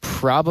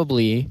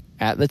probably,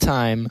 at the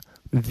time,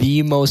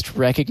 the most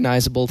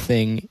recognizable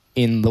thing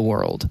in the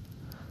world.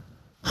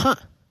 Huh.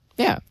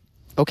 Yeah.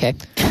 Okay.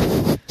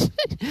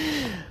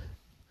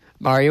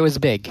 Mario is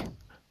big.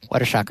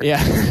 What a shocker. Yeah.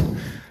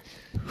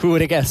 Who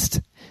would have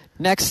guessed?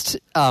 Next,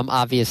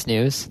 obvious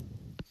news.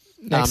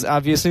 Next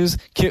obvious news.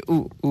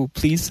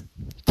 Please.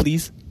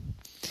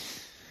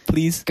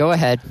 Go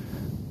ahead.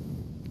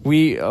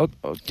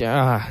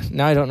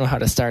 Now I don't know how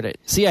to start it.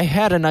 See, I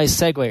had a nice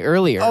segue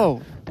earlier.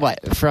 Oh,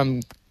 what?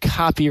 From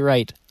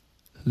copyright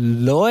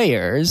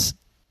lawyers,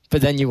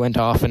 but then you went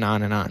off and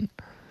on and on.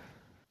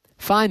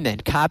 Fine then.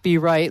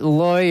 Copyright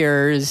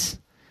lawyers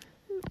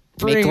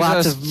make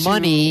lots of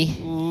money.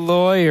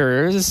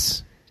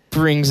 Lawyers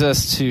brings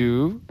us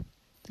to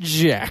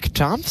Jack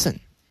Thompson.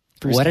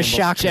 Bruce What a Campbell.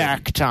 shocker.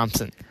 Jack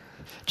Thompson.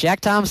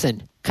 Jack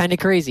Thompson. Kind of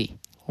crazy.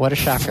 What a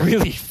shocker.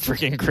 Really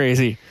freaking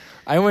crazy.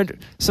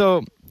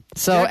 So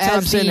Jack as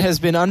Thompson has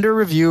been under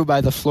review by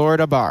the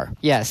Florida bar.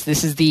 Yes,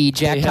 this is the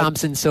Jack They had-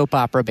 Thompson soap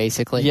opera,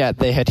 basically. Yeah,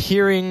 they had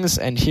hearings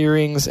and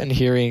hearings and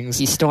hearings.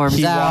 He storms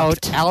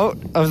walked out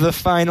of the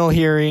final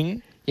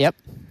hearing. Yep.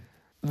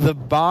 The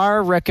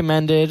bar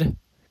recommended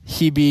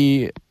he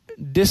be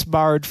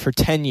disbarred for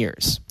 10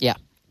 years. Yeah.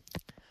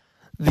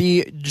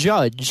 The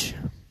judge,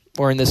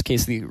 or in this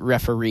case the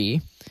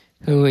referee,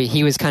 Who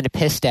he was kind of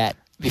pissed at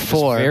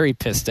before. was very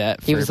pissed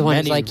at. He was the one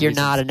who's like, you're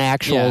not an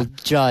actual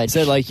judge.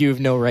 Said like, you have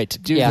no right to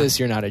do Yeah. this.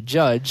 You're not a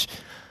judge.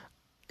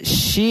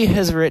 She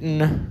has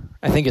written,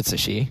 I think it's a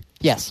she.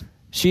 Yes.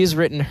 She has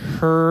written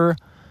her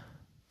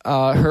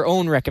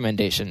own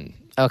recommendation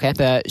Okay.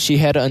 that she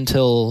had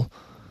until,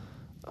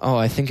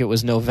 I think it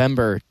was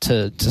November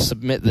to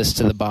submit this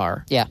to the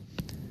bar. Yeah.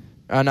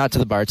 Not to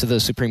the bar, to the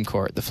Supreme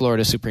Court, the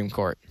Florida Supreme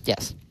Court.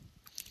 Yes.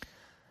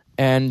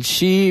 And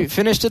she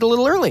finished it a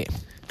little early.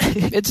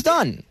 It's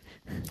done.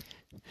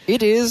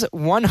 It is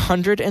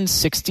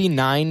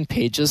 169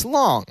 pages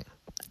long.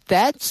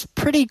 That's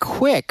pretty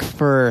quick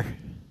for,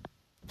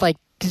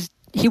 'cause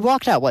he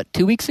walked out,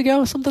 2 weeks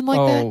ago? Something like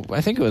that? I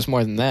think it was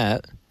more than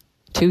that.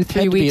 2, It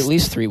 3 had to be weeks? at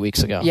least 3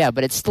 weeks ago. Yeah,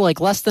 but it's still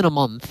less than a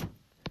month.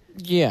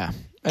 Yeah.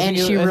 I And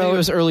think she I think wrote- it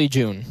was early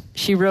June.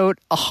 She wrote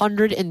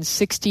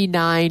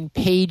 169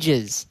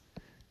 pages.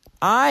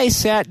 I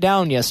sat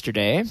down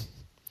yesterday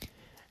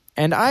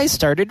and I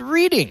started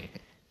reading.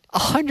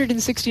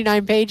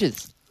 169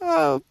 pages.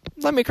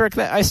 Let me correct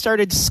that. I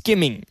started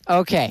skimming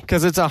Okay.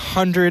 because it's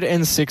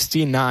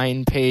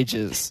 169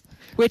 pages.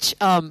 Which,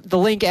 the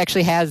link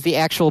actually has the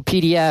actual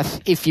PDF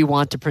if you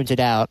want to print it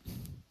out.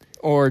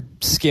 Or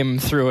skim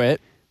through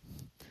it.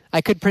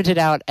 I could print it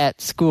out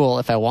at school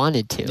if I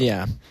wanted to.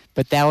 Yeah.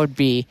 But that would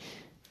be...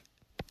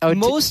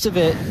 Most of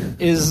it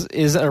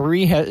is a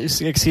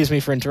rehash. Excuse me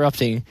for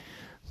interrupting.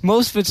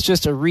 Most of it's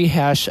just a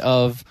rehash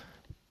of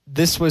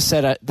this was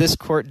said at this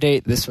court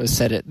date, this was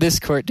said at this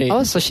court date.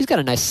 Oh, so she's got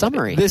a nice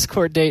summary. This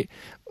court date,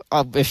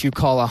 if you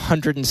call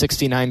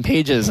 169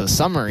 pages a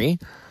summary.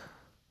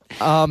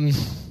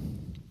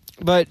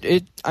 But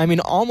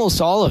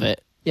almost all of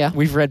it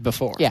we've read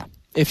before. Yeah.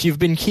 If you've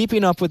been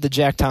keeping up with the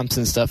Jack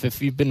Thompson stuff,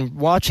 if you've been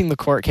watching the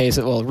court case,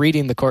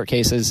 reading the court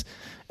cases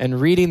and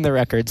reading the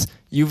records,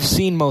 you've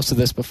seen most of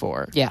this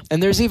before. Yeah.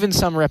 And there's even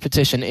some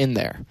repetition in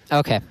there.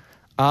 Okay.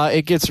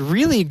 It gets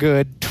really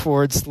good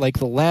towards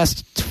the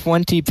last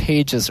 20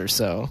 pages or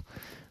so,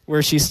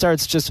 where she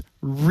starts just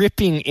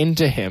ripping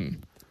into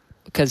him.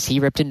 Because he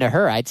ripped into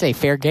her. I'd say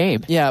fair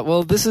game. Yeah,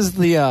 well, this is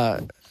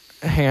the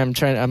Hey,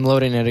 I'm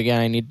loading it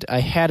again. I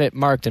had it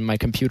marked and my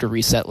computer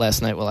reset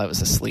last night while I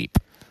was asleep.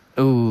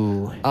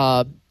 Ooh.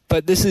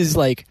 But this is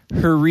like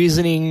her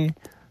reasoning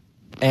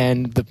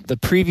and the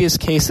previous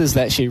cases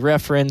that she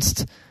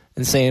referenced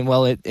and saying,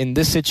 well, in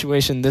this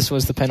situation, this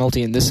was the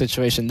penalty. In this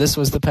situation, this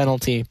was the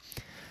penalty.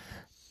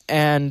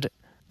 And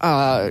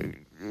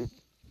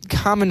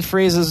common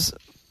phrases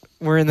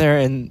were in there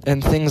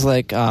and things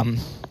like,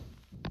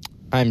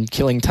 I'm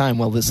killing time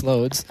while this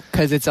loads.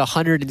 Because it's a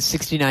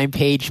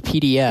 169-page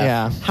PDF.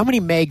 Yeah. How many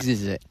megs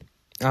is it?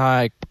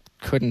 I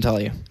couldn't tell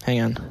you.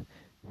 Hang on.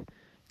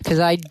 Because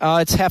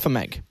it's half a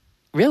meg.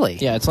 Really?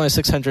 Yeah, it's only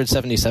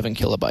 677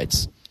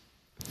 kilobytes.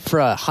 For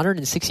a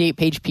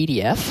 168-page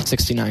PDF?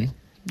 69.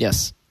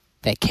 Yes.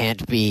 That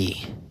can't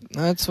be.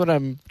 That's what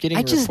I'm getting.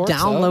 I just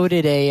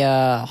downloaded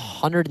a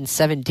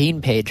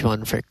 117-page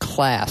one for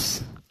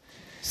class.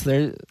 So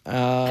there,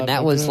 and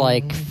that was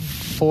like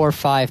 4 or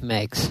 5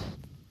 megs.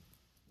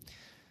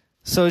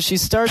 So she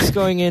starts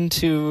going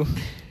into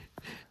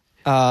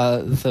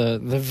the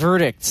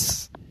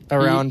verdicts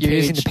around You're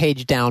page, using the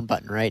page down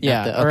button, right?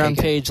 Yeah, around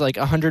page like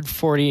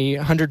 140,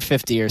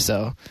 150 or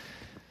so.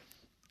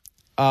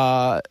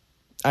 I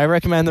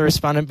recommend the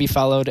respondent be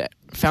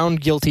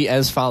found guilty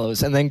as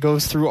follows, and then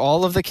goes through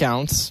all of the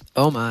counts.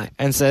 Oh my!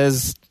 And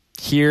says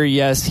here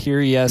yes, here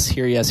yes,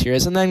 here yes, here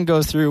yes, and then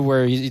goes through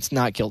where it's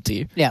not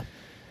guilty. Yeah.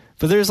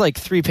 But there's like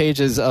 3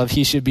 pages of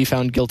he should be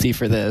found guilty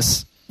for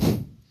this.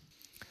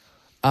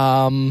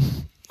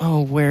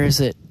 Where is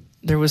it?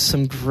 There was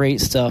some great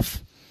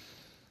stuff.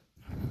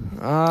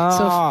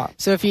 So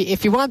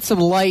if you want some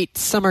light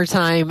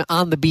summertime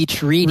on the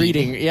beach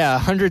reading, yeah,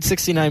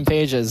 169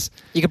 pages.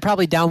 You could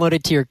probably download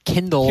it to your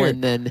Kindle. Here.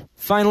 And then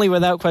Finally,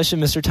 without question,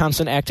 Mr.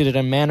 Thompson acted in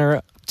a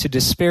manner to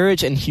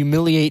disparage and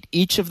humiliate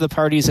each of the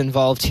parties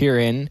involved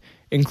herein,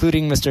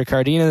 including Mr.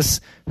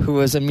 Cardenas, who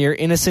was a mere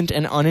innocent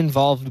and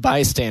uninvolved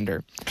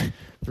bystander.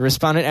 The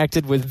respondent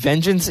acted with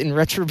vengeance in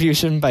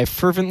retribution by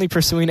fervently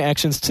pursuing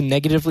actions to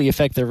negatively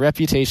affect their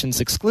reputations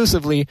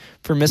exclusively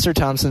for Mr.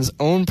 Thompson's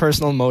own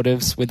personal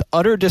motives, with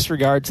utter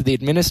disregard to the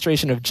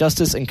administration of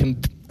justice and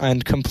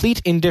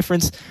complete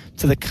indifference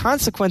to the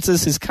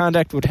consequences his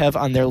conduct would have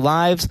on their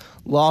lives,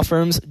 law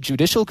firms,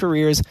 judicial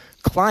careers,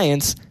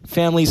 clients,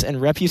 families,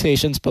 and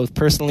reputations, both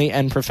personally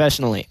and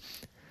professionally.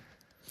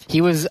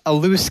 He was a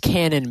loose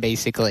cannon,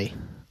 basically.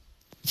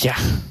 Yeah.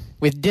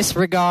 With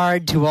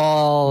disregard to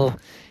all...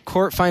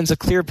 Court finds a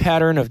clear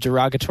pattern of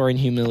derogatory and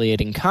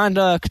humiliating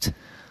conduct.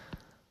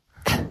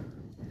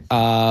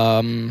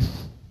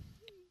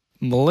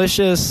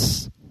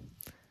 Malicious.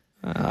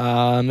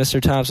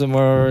 Mr. Thompson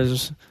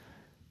was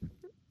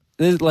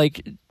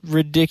like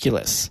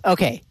ridiculous.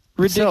 Okay.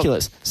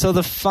 Ridiculous. So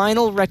the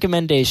final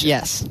recommendation.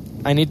 Yes.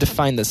 I need to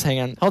find this. Hang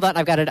on. Hold on.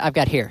 I've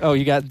got here. Oh,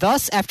 you got...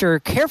 Thus, after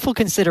careful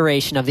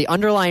consideration of the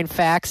underlying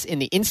facts in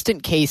the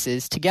instant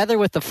cases, together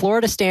with the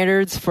Florida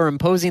standards for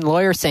imposing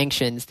lawyer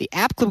sanctions, the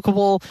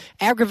applicable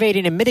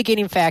aggravating and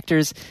mitigating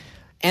factors,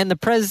 and the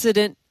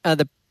precedent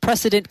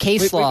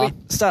case law... Wait,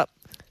 stop.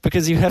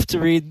 Because you have to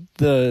read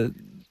the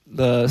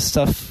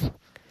stuff...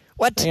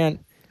 What? Hang on.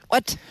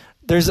 What?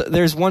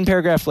 There's one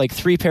paragraph, like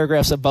 3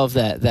 paragraphs above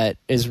that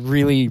is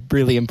really,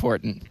 really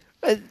important.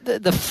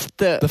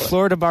 The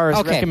Florida Bar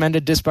has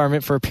recommended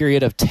disbarment for a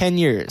period of 10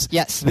 years.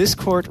 Yes. This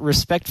court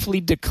respectfully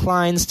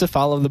declines to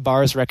follow the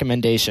Bar's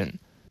recommendation.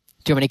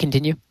 Do you want me to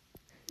continue?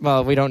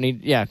 Well, we don't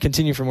need... Yeah,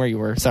 continue from where you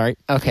were. Sorry.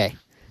 Okay.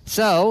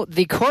 So,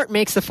 the court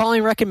makes the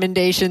following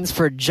recommendations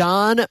for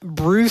John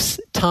Bruce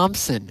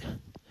Thompson.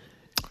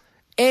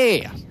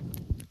 A.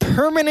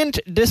 Permanent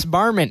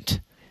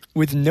disbarment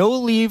with no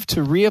leave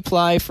to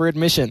reapply for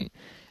admission.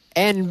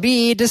 And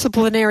B,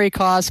 disciplinary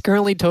costs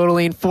currently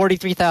totaling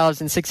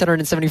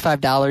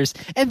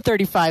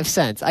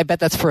 $43,675.35. I bet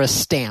that's for a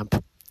stamp.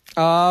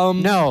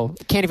 No,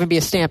 it can't even be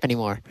a stamp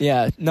anymore.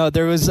 Yeah, no,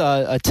 there was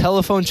a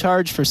telephone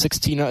charge for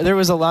 $16. There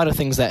was a lot of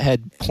things that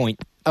had point,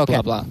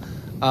 blah, blah.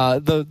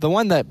 The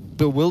one that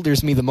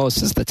bewilders me the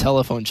most is the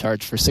telephone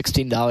charge for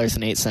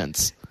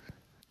 $16.08.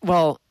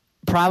 Well,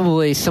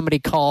 probably somebody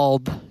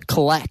called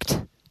collect,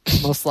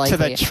 most likely.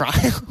 To the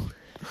trial?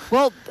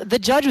 Well, the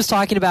judge was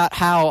talking about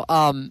how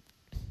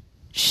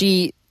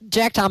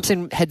Jack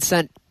Thompson had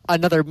sent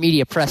another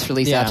media press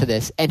release out to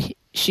this, and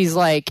she's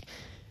like,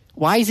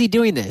 why is he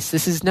doing this?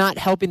 This is not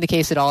helping the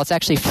case at all. It's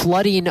actually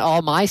flooding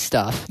all my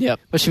stuff. Yep.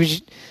 Which you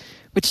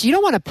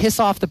don't want to piss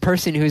off the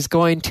person who's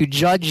going to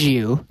judge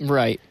you.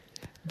 Right.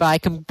 By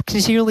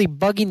continually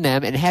bugging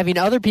them and having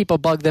other people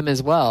bug them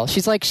as well.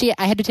 She's like,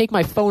 I had to take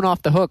my phone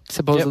off the hook,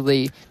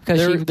 supposedly,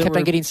 because she kept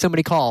on getting so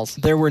many calls.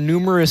 There were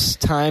numerous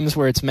times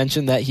where it's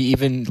mentioned that he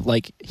even,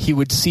 he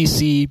would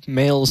CC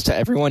mails to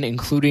everyone,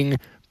 including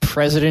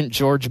President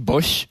George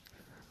Bush.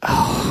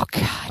 Oh,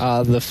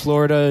 God. The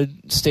Florida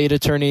state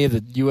attorney,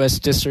 the U.S.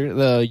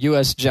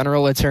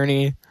 General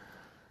attorney.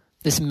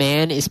 This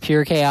man is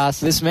pure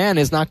chaos. This man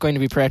is not going to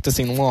be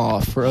practicing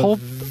law for a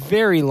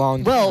very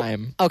long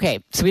time.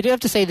 Okay, so we do have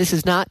to say this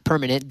is not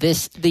permanent.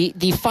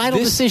 The final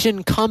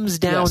decision comes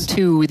down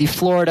to the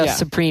Florida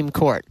Supreme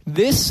Court.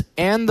 This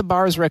and the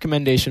bar's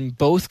recommendation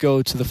both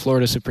go to the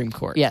Florida Supreme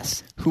Court.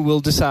 Yes. Who will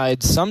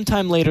decide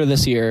sometime later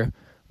this year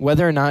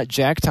whether or not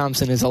Jack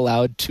Thompson is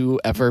allowed to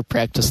ever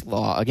practice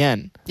law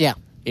again. Yeah.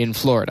 In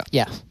Florida.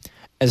 Yeah.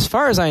 As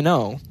far as I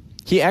know,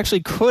 he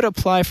actually could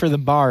apply for the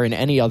bar in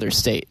any other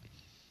state.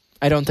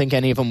 I don't think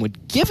any of them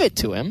would give it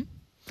to him.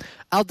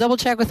 I'll double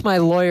check with my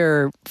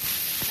lawyer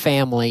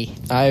family.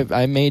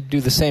 I may do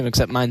the same,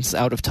 except mine's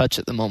out of touch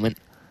at the moment.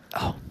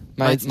 Oh,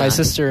 my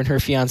sister and her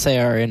fiance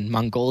are in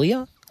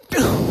Mongolia.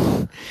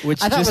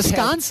 Which I thought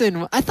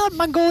Wisconsin. I thought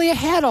Mongolia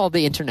had all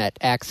the internet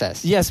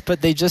access. Yes,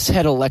 but they just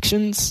had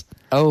elections.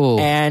 Oh,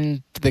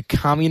 and the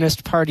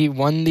Communist Party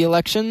won the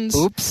elections.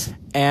 Oops,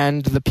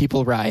 and the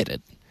people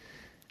rioted,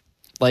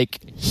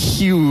 like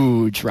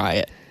huge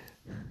riot.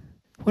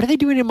 What are they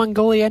doing in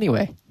Mongolia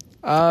anyway?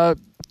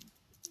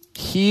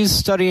 He's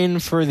studying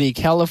for the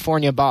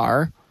California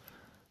bar.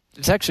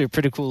 It's actually a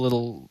pretty cool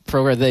little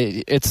program.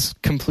 It's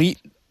complete.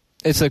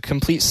 It's a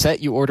complete set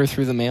you order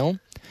through the mail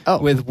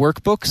with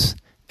workbooks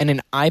and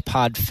an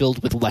iPod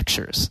filled with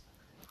lectures.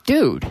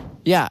 Dude,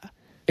 yeah,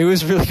 it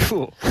was really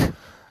cool.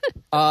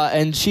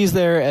 And she's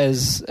there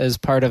as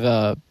part of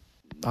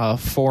a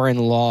foreign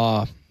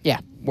law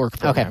work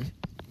program. Okay.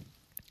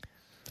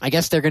 I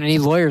guess they're going to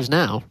need lawyers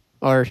now.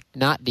 Or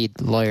not need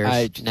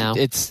lawyers now.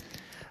 It's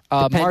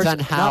depends on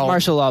how. Not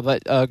martial law,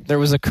 but there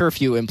was a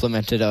curfew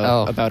implemented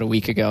about a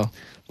week and a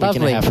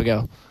half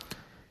ago.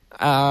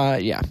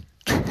 Yeah,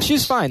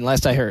 she's fine.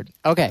 Last I heard.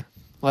 Okay,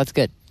 well that's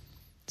good.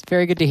 It's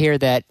very good to hear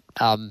that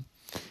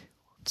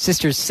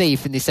sister's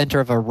safe in the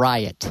center of a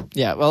riot.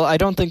 Yeah, well, I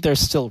don't think they're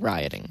still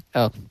rioting.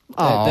 Oh,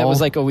 that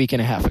was like a week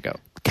and a half ago.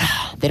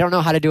 God, they don't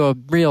know how to do a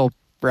real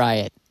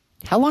riot.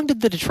 How long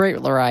did the Detroit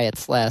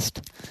riots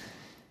last?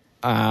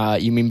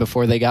 You mean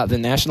before they got the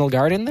National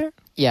Guard in there?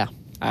 Yeah.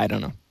 I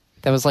don't know.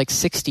 That was like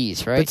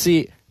 60s, right? But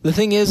see, the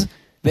thing is,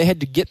 they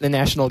had to get the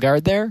National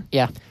Guard there.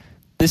 Yeah.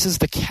 This is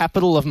the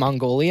capital of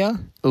Mongolia.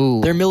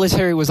 Ooh. Their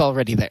military was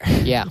already there.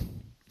 Yeah.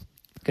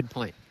 Good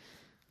point.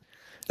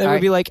 That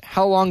would be like,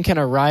 how long can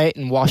a riot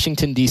in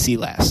Washington, D.C.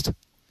 last?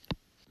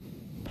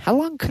 How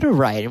long could a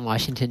riot in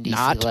Washington, D.C.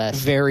 last? Not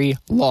very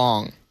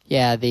long.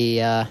 Yeah,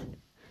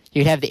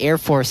 you'd have the Air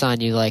Force on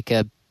you like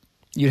a...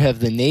 You'd have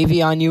the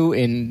Navy on you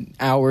in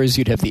hours.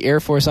 You'd have the Air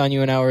Force on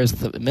you in hours.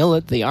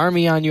 The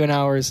Army on you in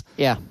hours.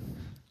 Yeah.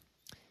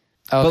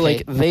 Okay. But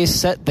like they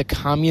set the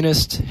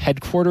communist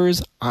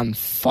headquarters on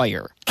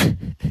fire.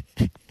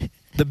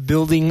 The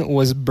building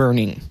was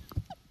burning.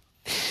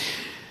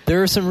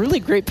 There are some really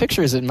great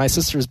pictures in my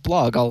sister's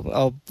blog.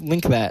 I'll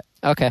link that.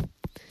 Okay.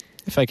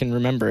 If I can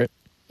remember it.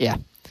 Yeah.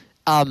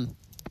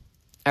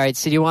 All right,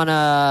 so do you want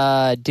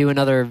to do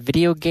another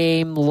video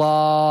game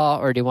law,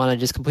 or do you want to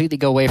just completely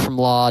go away from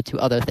law to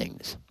other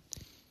things?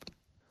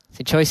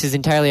 The choice is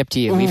entirely up to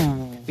you.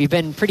 We've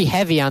been pretty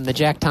heavy on the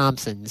Jack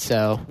Thompson,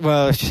 so...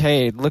 Well,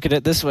 hey, look at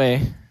it this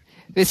way.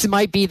 This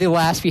might be the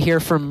last we hear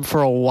from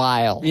for a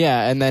while.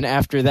 Yeah, and then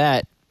after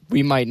that,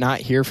 we might not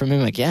hear from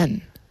him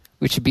again.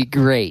 Which would be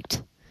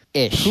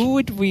great-ish. Who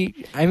would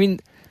we... I mean,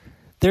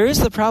 there is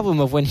the problem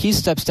of when he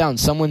steps down,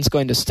 someone's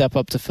going to step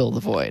up to fill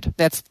the void.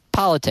 That's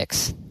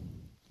politics.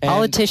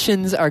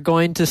 Politicians are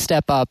going to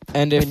step up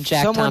and when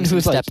Jack someone Thompson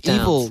who's like steps down.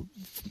 Evil,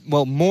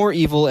 well, more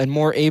evil and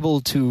more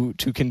able to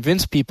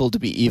convince people to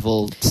be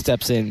evil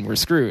steps in, we're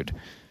screwed.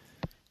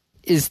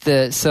 Is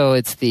the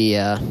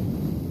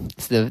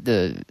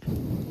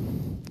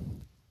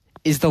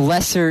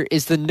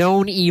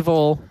known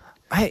evil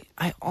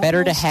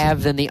better to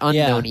have than the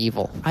unknown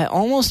evil? I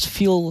almost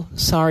feel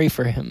sorry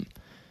for him.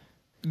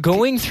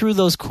 Going through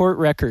those court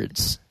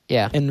records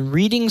and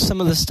reading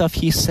some of the stuff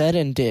he said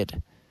and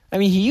did. I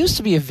mean, he used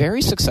to be a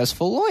very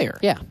successful lawyer.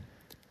 Yeah.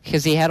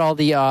 Because he had all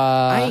the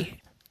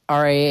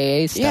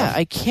RAAA stuff. Yeah,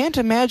 I can't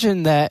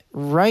imagine that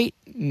right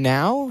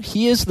now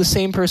he is the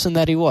same person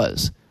that he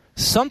was.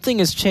 Something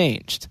has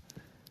changed.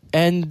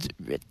 And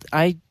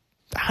I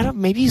don't,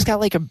 maybe he's got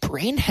like a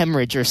brain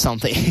hemorrhage or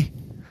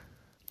something.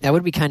 That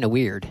would be kind of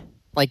weird.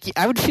 Like,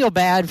 I would feel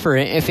bad for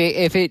it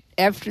if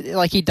after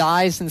like he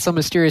dies in some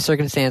mysterious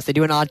circumstance. They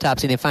do an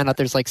autopsy and they find out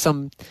there's like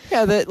something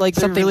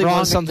really wrong.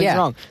 Was something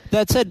wrong.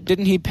 That said,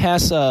 didn't he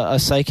pass a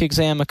psych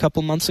exam a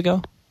couple months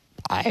ago?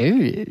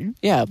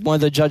 Yeah, one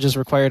of the judges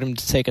required him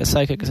to take a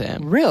psych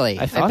exam. Really?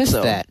 I thought I missed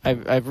so. that.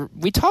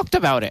 We talked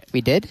about it. We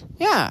did?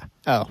 Yeah.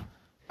 Oh,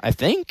 I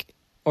think.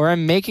 Or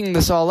I'm making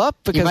this all up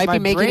because my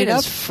brain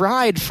is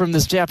fried from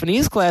this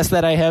Japanese class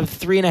that I have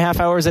 3.5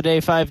 hours a day,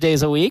 5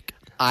 days a week.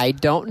 I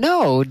don't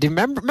know. Do you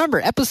remember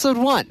episode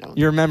 1?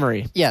 Your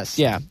memory. Yes.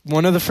 Yeah.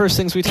 One of the first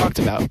things we talked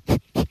about.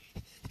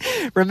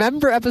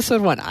 Remember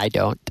episode 1? I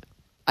don't.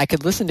 I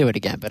could listen to it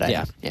again, but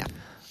yeah.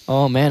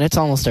 Oh, man, it's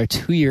almost our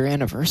 2-year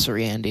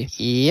anniversary, Andy.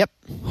 Yep.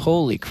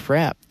 Holy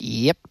crap.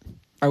 Yep.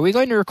 Are we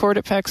going to record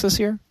at PAX this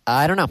year?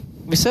 I don't know.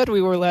 We said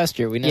we were last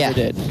year. We never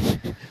did.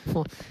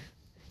 Well,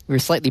 we were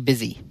slightly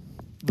busy.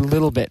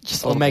 little bit,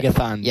 just a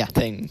Omegathon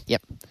thing.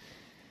 Yep.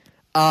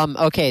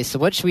 Okay, so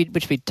what should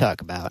we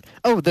talk about?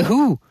 Oh, The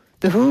Who.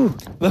 The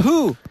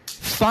Who.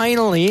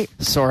 Finally,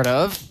 sort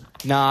of,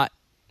 not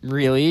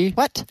really.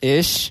 What?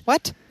 Ish.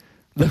 What?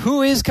 The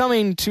Who is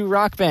coming to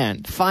Rock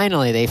Band.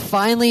 Finally, they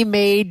finally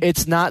made.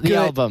 It's not the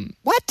album.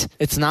 What?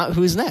 It's not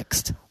Who's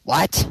Next.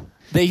 What?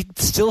 They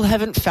still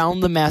haven't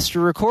found the master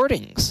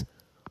recordings.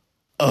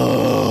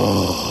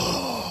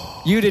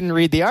 Oh. You didn't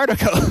read the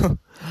article.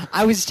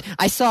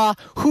 I saw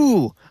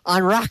Who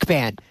on Rock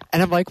Band,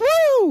 and I'm like,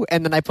 woo!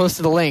 And then I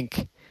posted a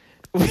link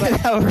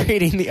without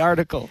reading the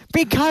article.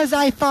 Because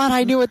I thought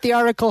I knew what the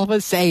article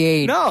was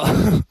saying.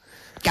 No.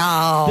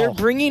 Oh. They're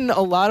bringing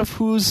a lot of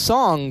Who's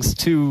songs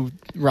to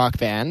Rock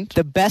Band.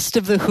 The Best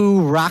of the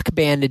Who Rock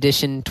Band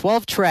edition,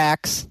 12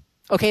 tracks.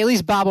 Okay, at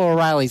least Bob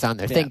O'Reilly's on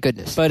there, thank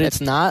goodness. But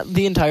it's not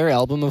the entire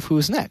album of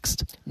Who's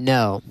Next.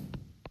 No.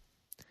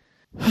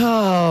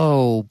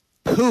 Oh,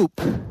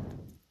 poop.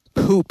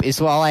 Poop is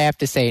all I have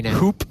to say now.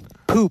 Poop.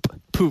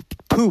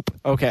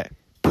 Okay.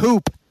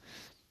 Poop.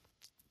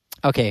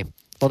 Okay,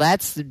 well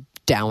that's the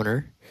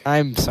downer.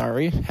 I'm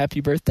sorry. Happy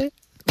birthday?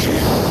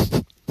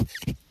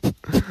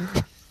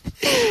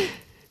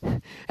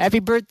 Happy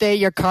birthday,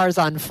 your car's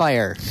on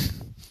fire.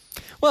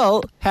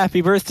 Well,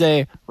 happy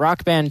birthday,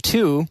 Rock Band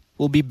 2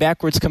 will be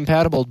backwards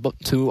compatible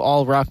to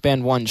all Rock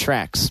Band 1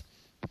 tracks.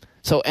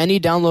 So any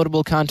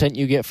downloadable content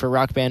you get for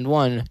Rock Band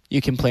 1,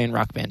 you can play in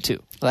Rock Band 2.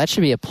 Well, that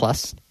should be a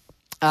plus.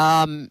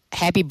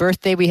 Happy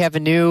birthday, we have a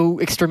new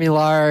extremely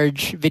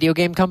large video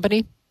game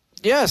company.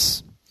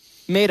 Yes.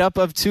 Made up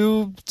of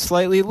two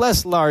slightly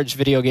less large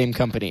video game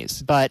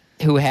companies. But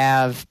who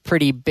have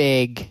pretty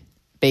big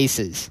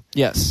bases.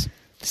 Yes.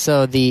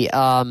 So the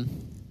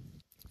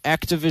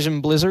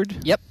Activision Blizzard.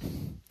 Yep.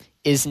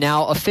 Is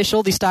now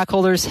official. The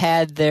stockholders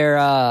had their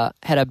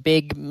had a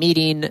big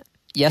meeting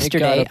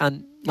yesterday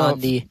on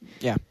the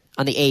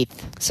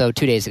 8th, so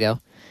 2 days ago.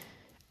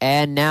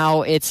 And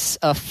now it's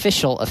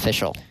official.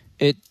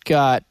 It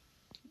got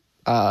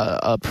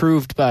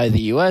approved by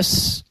the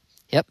US.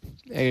 Yep.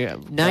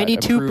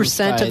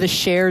 92% of the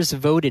shares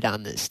voted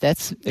on this.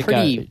 That's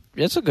pretty.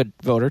 That's a good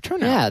voter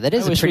turnout. Yeah, that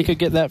is. I wish we could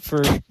get that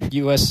for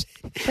U.S.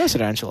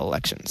 presidential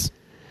elections.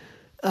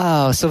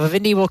 Oh, so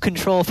Vivendi will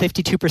control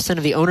 52%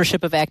 of the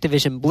ownership of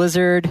Activision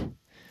Blizzard,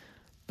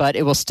 but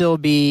it will still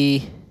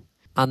be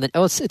on the.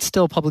 Oh, it's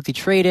still publicly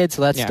traded,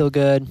 so that's still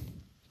good.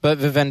 But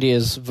Vivendi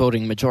is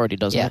voting majority,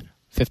 doesn't it?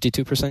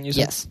 52%. You said?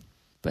 Yes,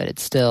 but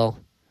it's still.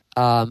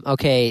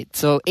 Okay,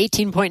 so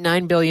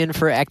 $18.9 billion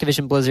for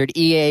Activision Blizzard.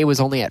 EA was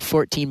only at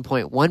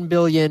 $14.1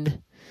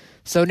 billion.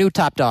 So new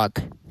top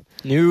dog.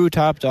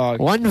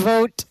 One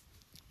vote,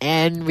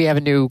 and we have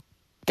a new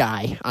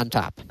guy on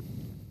top.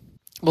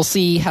 We'll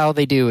see how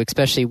they do,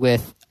 especially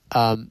with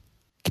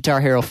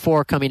Guitar Hero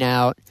 4 coming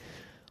out,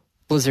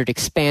 Blizzard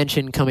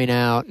expansion coming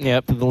out.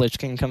 Yep, the Lich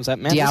King comes out.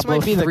 Man, Diablo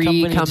this might be 3 the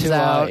company comes to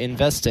out.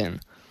 Invest in.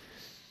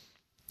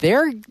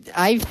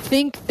 I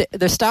think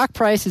the stock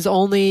price is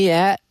only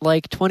at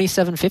like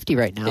 $27.50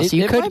 right now. So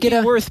you could might get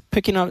be worth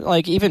picking up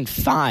like even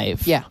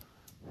 $5. Yeah.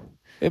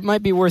 It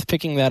might be worth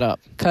picking that up.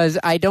 Because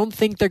I don't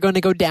think they're going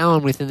to go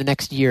down within the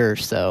next year or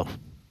so.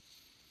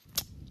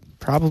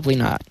 Probably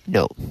not.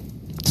 No.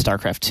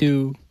 StarCraft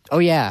 2. Oh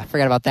yeah,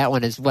 forgot about that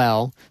one as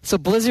well. So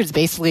Blizzard's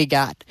basically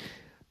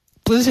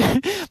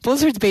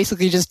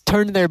just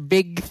turned their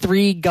big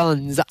 3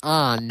 guns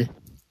on.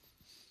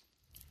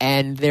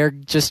 And they're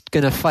just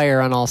going to fire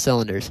on all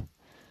cylinders.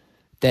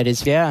 That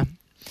is... Yeah.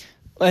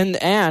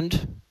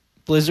 And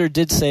Blizzard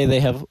did say they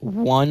have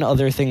one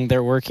other thing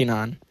they're working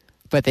on.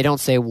 But they don't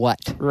say what.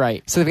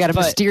 Right. So they've got a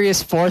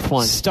mysterious fourth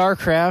one.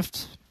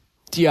 StarCraft,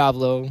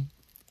 Diablo,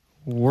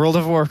 World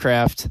of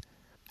Warcraft.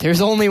 There's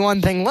only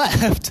one thing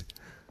left.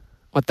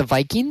 What, the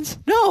Vikings?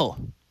 No.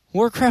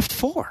 Warcraft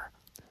 4.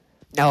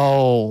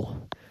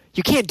 No.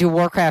 You can't do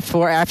Warcraft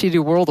 4 after you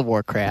do World of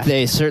Warcraft.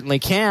 They certainly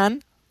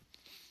can.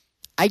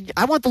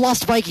 I want the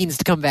Lost Vikings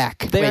to come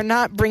back. They are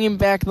not bringing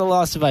back the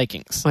Lost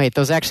Vikings. Wait,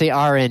 those actually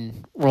are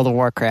in World of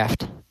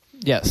Warcraft.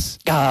 Yes.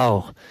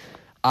 Oh.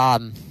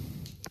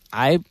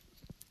 I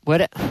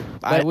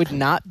would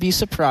not be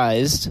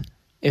surprised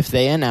if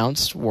they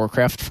announced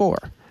Warcraft 4.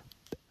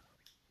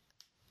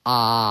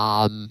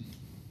 I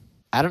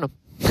don't know.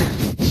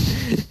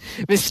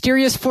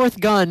 Mysterious fourth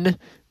gun.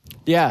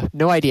 Yeah.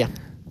 No idea.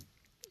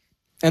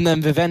 And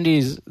then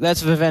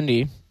that's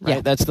Vivendi, right?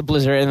 Yeah. That's the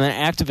Blizzard. And then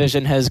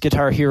Activision has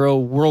Guitar Hero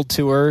World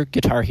Tour,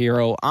 Guitar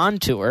Hero On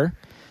Tour.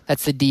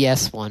 That's the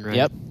DS one, right?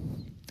 Yep.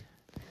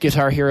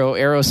 Guitar Hero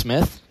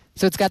Aerosmith.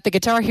 So it's got the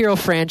Guitar Hero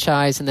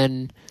franchise and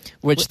then...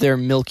 Which they're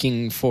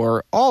milking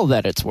for all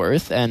that it's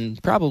worth,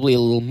 and probably a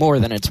little more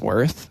than it's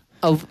worth.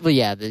 Oh, well,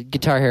 yeah, the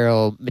Guitar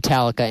Hero,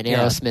 Metallica, and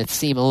Aerosmith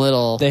seem a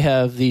little... They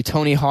have the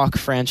Tony Hawk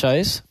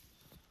franchise.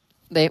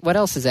 What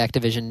else is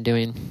Activision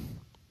doing?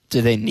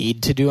 Do they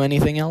need to do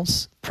anything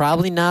else?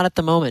 Probably not at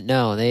the moment,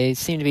 no. They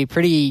seem to be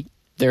pretty...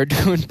 They're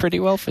doing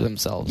pretty well for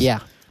themselves. Yeah.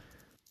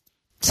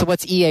 So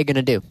what's EA going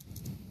to do?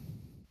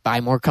 Buy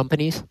more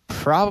companies?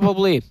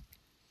 Probably.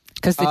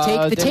 Because the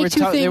Take-Two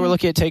thing... They were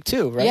looking at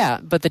Take-Two, right? Yeah,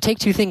 but the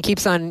Take-Two thing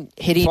keeps on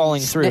hitting...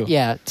 Falling through.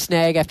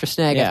 Snag after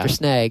snag after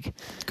snag.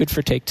 Good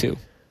for Take-Two.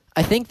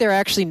 I think they're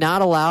actually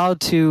not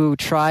allowed to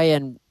try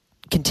and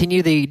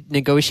continue the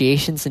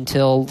negotiations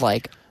until,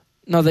 like...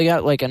 No, they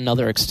got, like,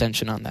 another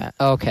extension on that.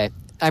 Okay.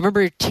 I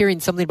remember hearing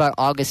something about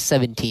August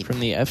 17th.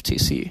 From the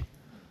FTC.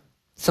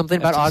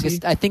 Something about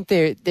August. I think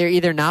they're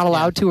either not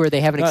allowed to or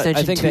they have an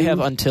extension. I think they have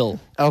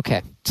until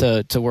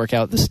to work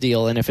out this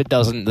deal, and if it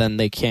doesn't, then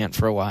they can't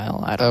for a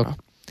while. I don't know.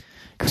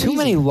 Crazy. Too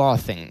many law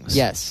things.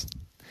 Yes.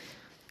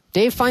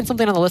 Dave, find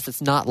something on the list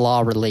that's not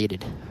law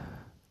related.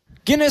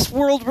 Guinness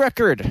World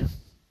Record.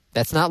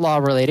 That's not law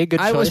related.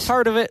 Good choice. I was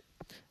part of it.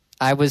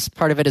 I was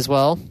part of it as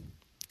well.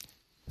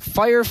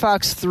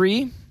 Firefox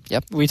 3.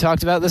 Yep. We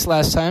talked about this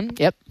last time.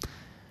 Yep.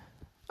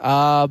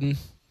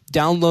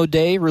 Download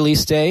day,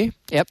 release day.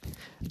 Yep.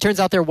 It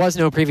turns out there was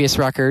no previous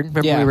record.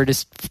 Remember, we were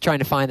just trying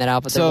to find that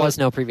out, but there was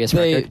no previous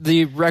record.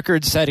 The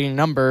record-setting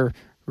number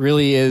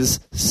really is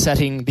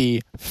setting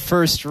the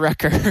first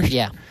record.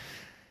 Yeah.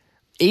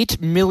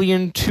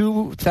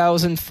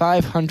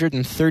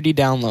 8,002,530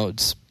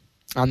 downloads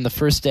on the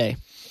first day.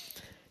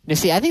 Now,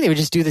 see, I think they would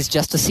just do this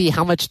just to see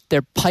how much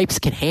their pipes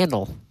can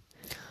handle.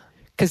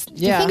 Because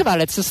you think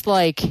about it, it's just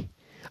like...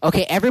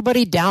 Okay,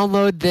 everybody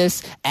download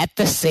this at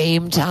the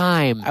same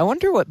time. I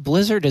wonder what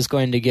Blizzard is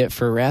going to get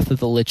for Wrath of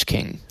the Lich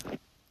King.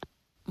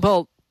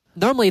 Well,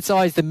 normally it's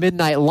always the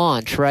midnight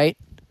launch, right?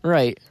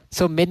 Right.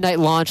 So midnight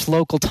launch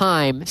local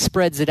time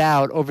spreads it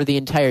out over the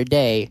entire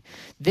day.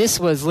 This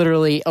was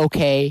literally,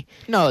 okay.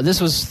 No, this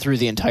was through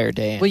the entire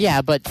day. Well,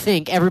 yeah, but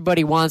think,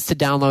 everybody wants to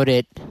download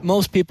it.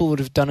 Most people would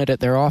have done it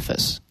at their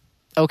office.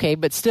 Okay,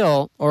 but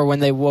still. Or when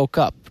they woke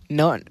up.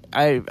 No,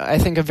 I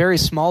think a very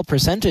small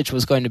percentage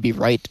was going to be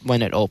right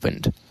when it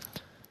opened.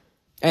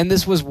 And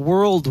this was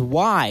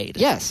worldwide.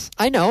 Yes,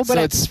 I know, but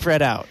so it's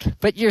spread out.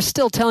 But you're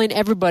still telling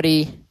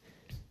everybody,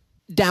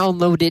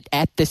 download it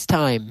at this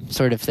time,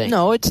 sort of thing.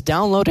 No, it's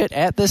download it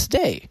at this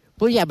day.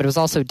 Well, yeah, but it was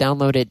also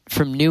download it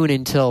from noon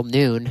until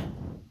noon.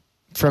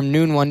 From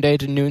noon one day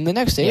to noon the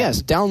next day,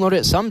 yes. Download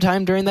it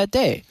sometime during that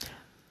day.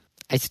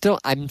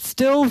 I'm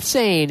still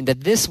saying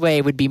that this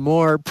way would be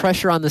more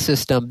pressure on the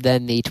system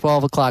than the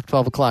 12 o'clock,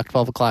 12 o'clock,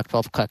 12 o'clock,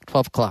 12 o'clock,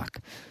 12 o'clock.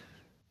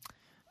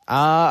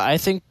 I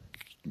think,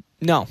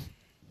 no.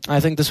 I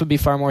think this would be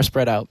far more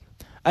spread out.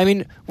 I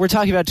mean, we're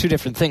talking about two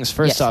different things.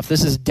 First off,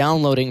 this is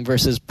downloading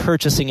versus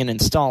purchasing and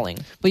installing.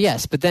 Well,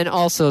 yes, but then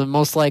also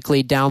most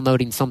likely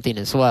downloading something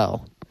as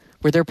well.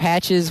 Were there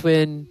patches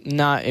when...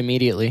 Not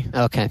immediately.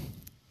 Okay.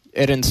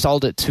 It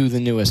installed it to the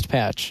newest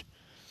patch.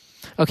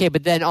 Okay,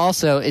 but then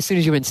also, as soon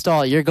as you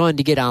install it, you're going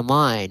to get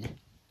online.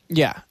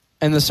 Yeah,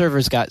 and the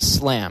servers got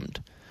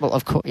slammed. Well,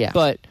 of course, yeah.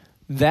 But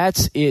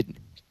that's it.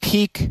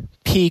 Peak,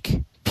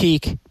 peak,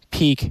 peak,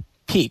 peak,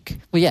 peak.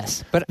 Well,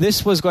 yes. But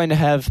this was going to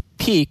have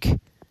peak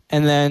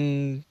and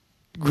then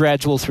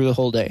gradual through the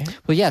whole day.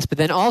 Well, yes, but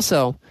then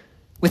also,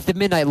 with the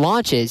midnight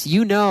launches,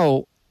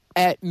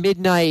 at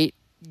midnight,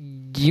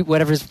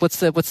 what's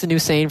the new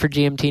saying for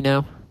GMT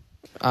now?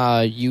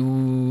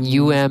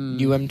 UMT?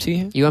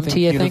 UMT, I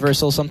think.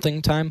 Universal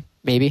something time?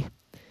 Maybe.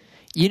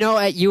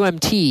 At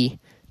UMT,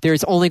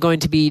 there's only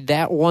going to be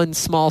that one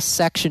small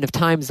section of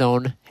time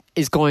zone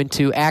is going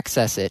to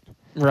access it.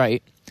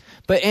 Right.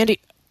 But, Andy,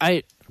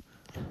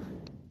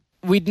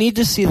 we'd need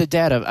to see the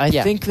data. I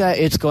think that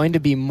it's going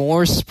to be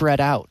more spread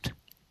out,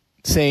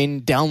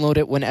 saying download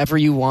it whenever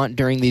you want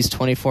during these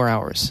 24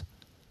 hours,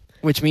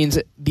 which means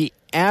the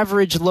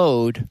average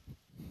load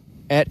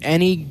at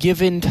any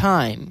given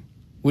time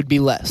would be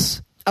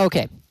less.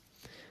 Okay.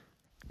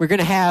 We're going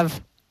to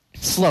have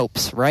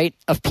slopes, right,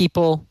 of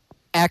people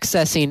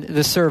accessing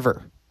the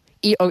server.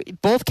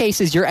 Both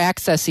cases, you're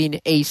accessing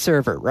a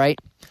server, right?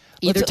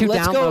 Let's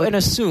go and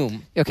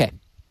assume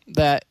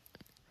that,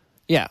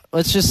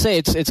 let's just say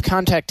it's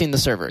contacting the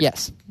server.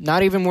 Yes.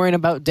 Not even worrying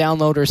about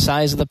download or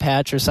size of the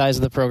patch or size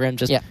of the program,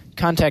 just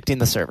contacting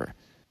the server.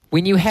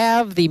 When you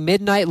have the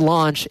midnight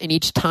launch in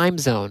each time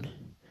zone,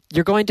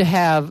 you're going to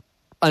have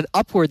an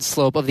upward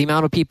slope of the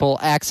amount of people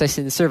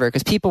accessing the server,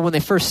 because people, when they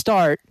first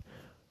start,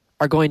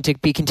 are going to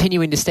be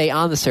continuing to stay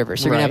on the server,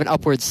 so you're going to have an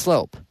upward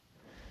slope.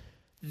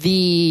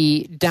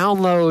 The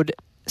download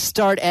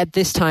start at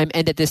this time,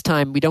 end at this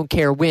time, we don't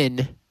care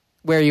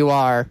where you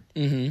are,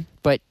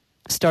 but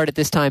start at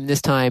this time,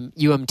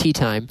 UMT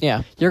time,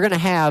 you're going to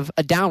have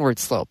a downward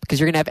slope, because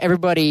you're going to have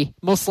everybody,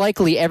 most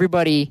likely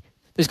everybody,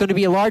 there's going to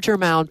be a larger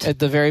amount. At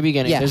the very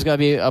beginning, there's going to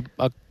be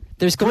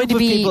there's going to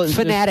be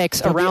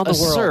fanatics around the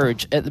world. A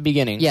surge at the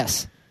beginning.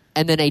 Yes.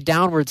 And then a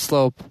downward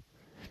slope.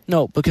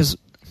 No, because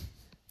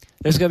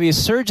there's going to be a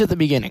surge at the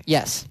beginning.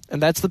 Yes.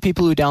 And that's the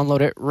people who download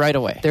it right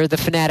away. They're the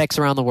fanatics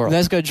around the world. And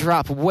that's going to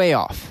drop way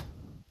off.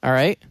 All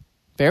right?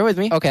 Bear with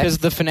me. Okay. Because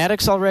the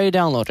fanatics already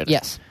downloaded it.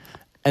 Yes.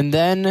 And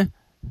then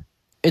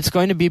it's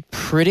going to be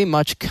pretty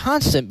much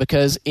constant,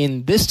 because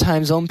in this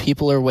time zone,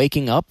 people are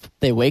waking up.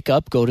 They wake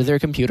up, go to their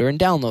computer, and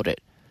download it.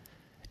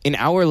 An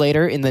hour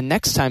later, in the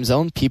next time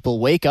zone, people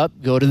wake up,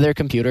 go to their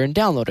computer, and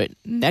download it.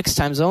 Next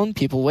time zone,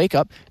 people wake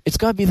up. It's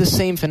going to be the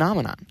same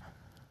phenomenon.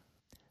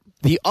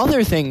 The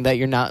other thing that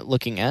you're not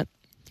looking at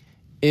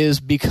is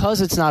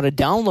because it's not a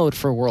download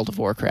for World of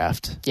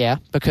Warcraft. Yeah.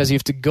 Because you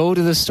have to go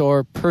to the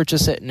store,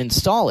 purchase it, and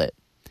install it.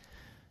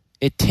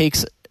 It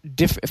takes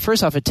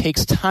first off, it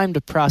takes time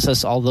to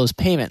process all those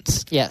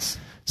payments. Yes.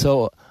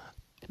 So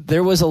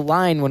there was a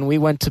line when we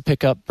went to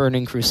pick up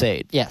Burning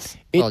Crusade. Yes.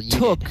 You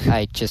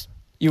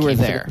were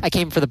there. I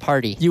came for the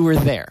party. You were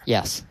there.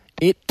 Yes.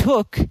 It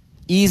took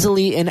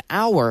easily an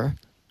hour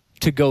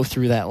to go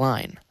through that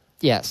line.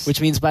 Yes. Which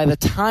means by the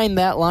time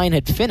that line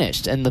had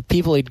finished and the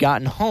people had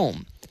gotten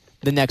home,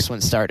 the next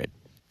one started.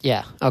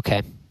 Yeah.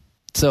 Okay.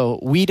 So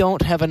we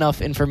don't have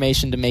enough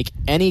information to make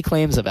any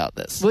claims about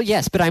this. Well,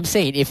 yes, but I'm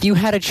saying if you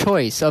had a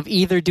choice of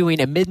either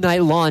doing a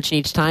midnight launch in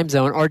each time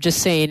zone or just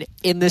saying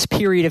in this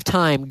period of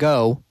time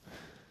go,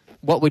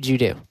 what would you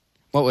do?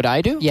 What would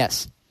I do?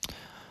 Yes.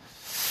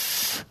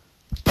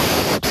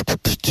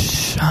 Did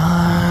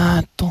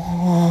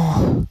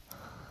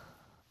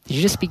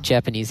you just speak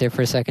Japanese there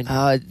for a second?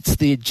 It's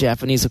the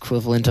Japanese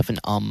equivalent of an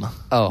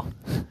Oh.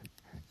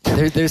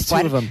 There's two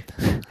of them.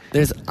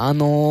 There's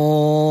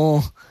ano,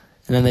 and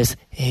then there's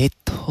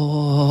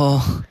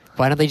eto.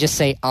 Why don't they just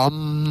say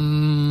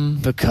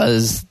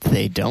Because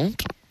they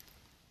don't.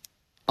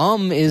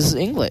 Is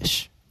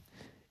English.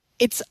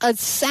 It's a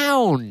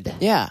sound.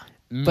 Yeah,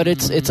 but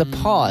it's a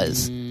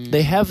pause.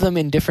 They have them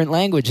in different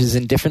languages,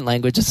 and different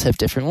languages have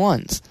different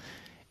ones.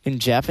 In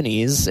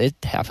Japanese, it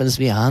happens to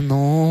be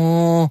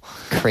ano.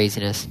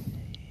 Craziness.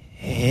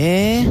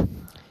 Eh?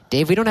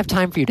 Dave, we don't have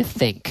time for you to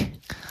think.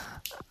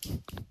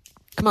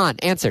 Come on,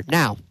 answer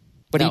now.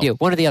 What do you do?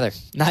 One or the other?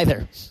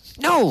 Neither.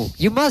 No,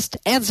 you must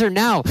answer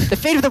now. The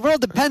fate of the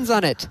world depends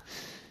on it.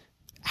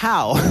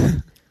 How?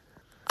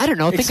 I don't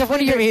know. Think of one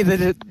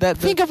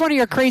of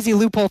your crazy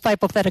loophole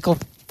hypothetical.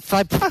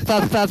 My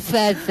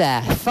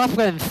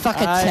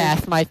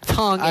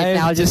tongue is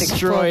now just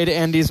destroyed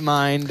Andy's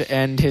mind,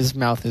 and his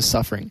mouth is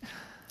suffering.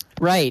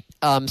 Right.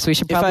 So we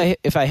should probably.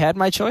 If I had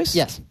my choice,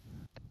 yes.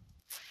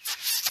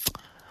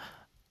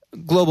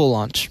 Global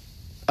launch.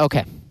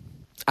 Okay.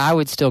 I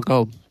would still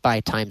go by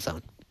time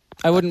zone.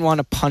 I wouldn't want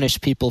to punish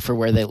people for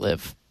where they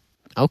live.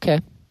 Okay.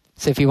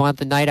 So if you want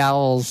the night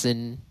owls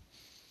in...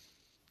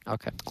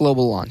 Okay.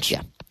 Global launch.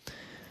 Yeah.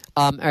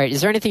 All right.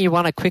 Is there anything you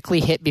want to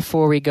quickly hit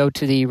before we go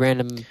to the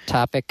random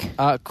topic?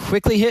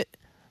 Quickly hit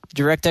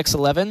DirectX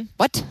 11.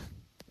 What?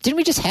 Didn't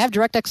we just have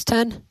DirectX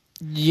 10?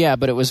 Yeah,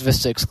 but it was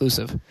Vista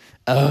exclusive.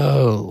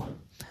 Oh.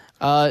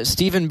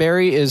 Stephen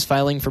Barry is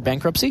filing for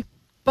bankruptcy.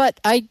 But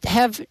I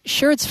have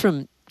shirts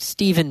from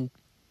Stephen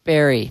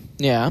Barry.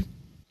 Yeah.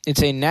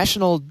 It's a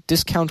national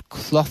discount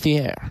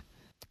clothier.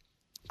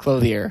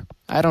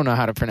 I don't know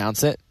how to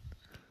pronounce it.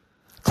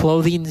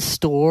 Clothing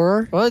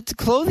store? Well, it's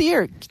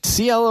clothier.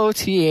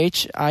 CLOTHIER.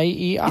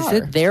 Is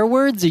it their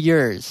words or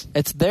yours?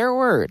 It's their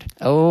word.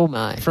 Oh,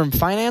 my. From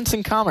Finance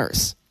and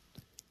Commerce.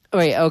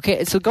 Wait,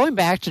 okay. So going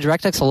back to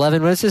DirectX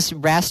 11, what is this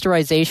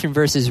rasterization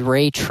versus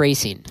ray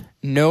tracing?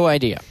 No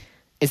idea.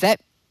 Is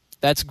that...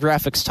 That's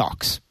graphics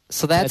talks.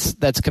 So that's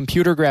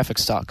computer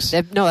graphics talks.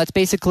 That's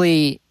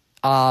basically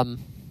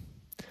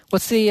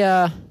what's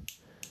the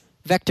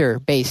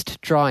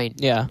vector-based drawing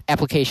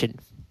application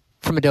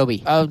from Adobe?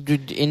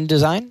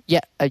 InDesign? Yeah,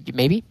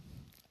 maybe.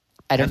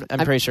 I'm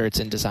pretty sure it's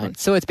InDesign.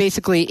 So it's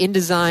basically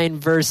InDesign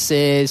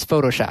versus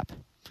Photoshop.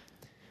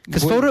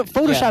 Because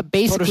Photoshop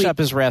basically Photoshop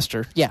is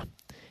raster. Yeah,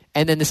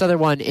 and then this other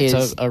one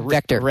is a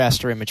vector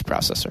raster image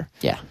processor.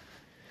 Yeah.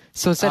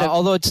 So instead of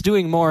although it's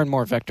doing more and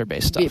more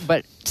vector-based stuff,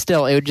 but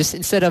still, it would just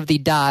instead of the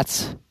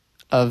dots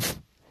of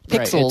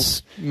pixels, right,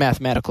 it's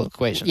mathematical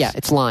equations. Yeah,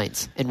 it's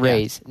lines and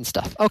rays and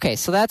stuff. Okay,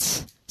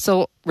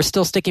 so we're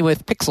still sticking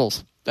with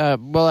pixels.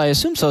 Well, I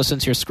assume so,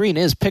 since your screen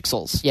is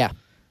pixels. Yeah,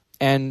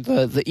 and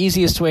the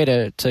easiest way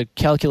to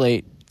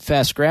calculate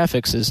fast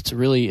graphics is to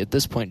really, at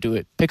this point, do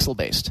it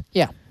pixel-based.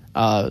 Yeah,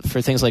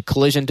 for things like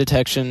collision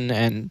detection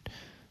and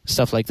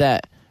stuff like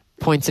that.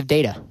 Points of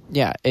data.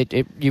 Yeah,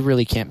 you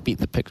really can't beat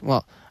the pixels.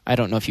 Well, I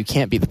don't know if you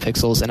can't beat the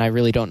pixels, and I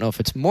really don't know if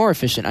it's more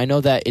efficient. I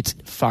know that it's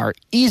far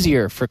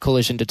easier for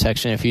collision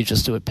detection if you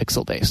just do it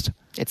pixel-based.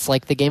 It's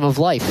like the game of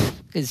life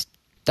is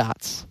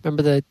dots.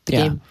 Remember the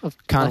game of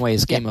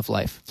Conway's Game of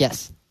Life.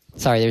 Yes.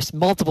 Sorry, there's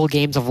multiple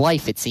games of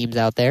life, it seems,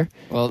 out there.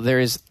 Well, there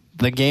is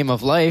the Game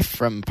of Life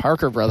from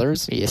Parker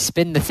Brothers. You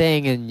spin the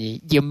thing, and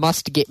you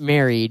must get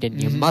married,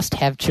 and you must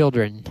have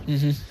children.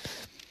 Mm-hmm.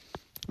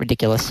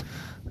 Ridiculous.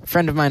 A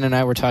friend of mine and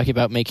I were talking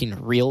about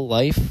making real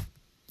life.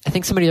 I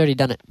think somebody's already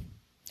done it.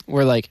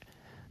 Where, like,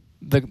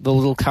 the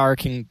little car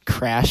can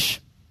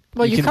crash.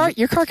 Well,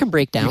 your car can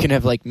break down. You can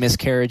have, like,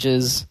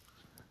 miscarriages.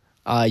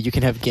 You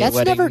can have gay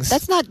weddings.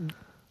 That's not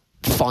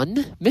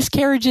fun.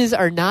 Miscarriages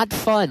are not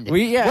fun.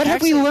 What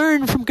have we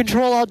learned from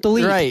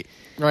Control-Alt-Delete?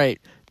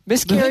 Right.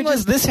 Miscarriages. The thing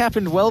was, this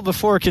happened well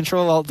before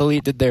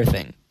Control-Alt-Delete did their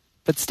thing.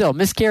 But still,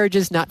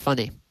 miscarriages, not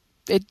funny.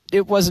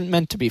 It wasn't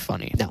meant to be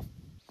funny. No.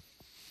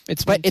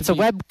 It's a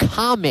web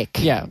comic.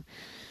 Yeah.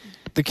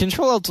 The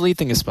Control-Alt-Delete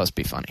thing is supposed to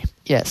be funny.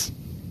 Yes.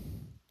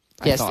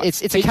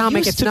 It's a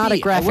comic. It's not a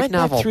graphic novel. I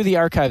went back through the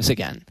archives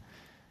again.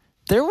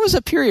 There was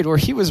a period where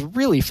he was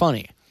really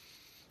funny.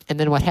 And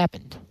then what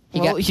happened?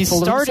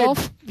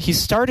 He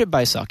started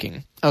by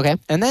sucking. Okay.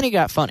 And then he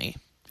got funny.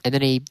 And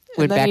then he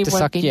went back to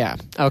sucking? Yeah,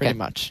 okay. Pretty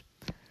much.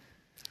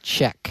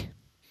 Check.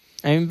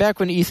 I mean, back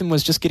when Ethan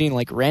was just getting,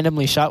 like,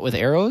 randomly shot with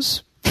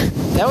arrows,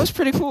 that was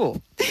pretty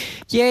cool.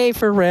 Yay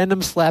for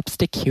random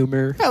slapstick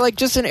humor. Yeah, like,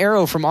 just an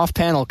arrow from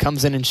off-panel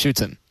comes in and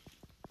shoots him.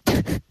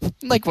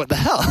 Like, what the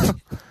hell?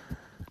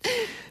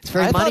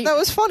 I thought that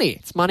was funny.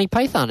 It's Monty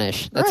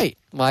Python-ish. That's right.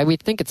 Why we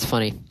think it's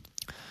funny.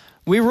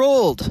 We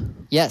rolled.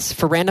 Yes,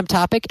 for random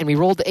topic, and we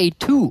rolled a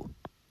 2.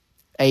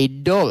 A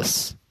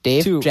dos.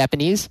 Dave, 2.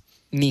 Japanese?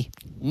 Ni.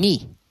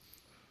 Ni.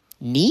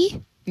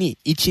 Ni? Ni.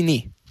 Ichi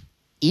ni.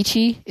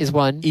 Ichi is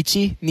 1.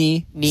 Ichi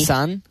ni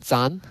san.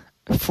 San.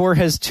 4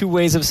 has 2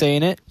 ways of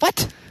saying it.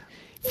 What?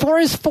 4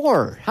 is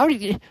 4. How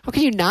can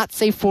you not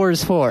say 4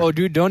 is 4? Oh,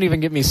 dude, don't even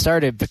get me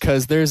started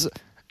because there's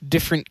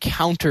different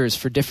counters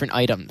for different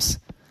items.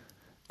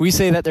 We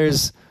say that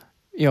there's,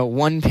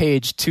 1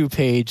 page, 2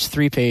 page,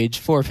 3 page,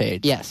 4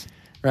 page. Yes.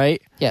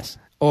 Right? Yes.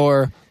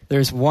 Or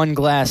there's 1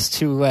 glass,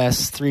 2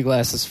 glasses, 3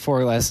 glasses,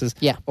 4 glasses.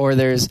 Yeah. Or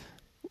there's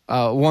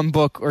 1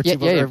 book or 2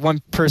 books, or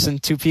 1 person,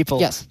 2 people.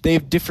 Yes. They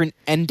have different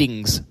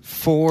endings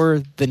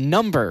for the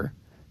number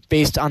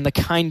based on the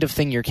kind of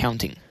thing you're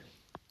counting.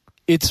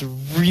 It's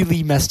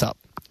really messed up.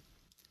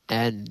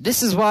 And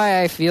this is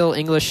why I feel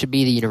English should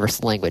be the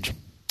universal language.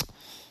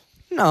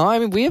 No, I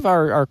mean, we have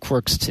our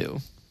quirks too.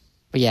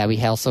 But yeah,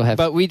 we also have...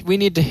 But we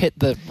need to hit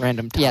the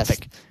random topic. Yes.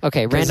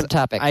 Okay, random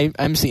topic.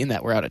 I'm seeing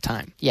that we're out of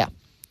time. Yeah.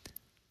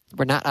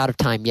 We're not out of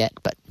time yet,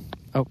 but...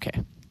 Okay.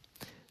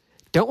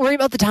 Don't worry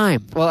about the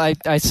time. Well,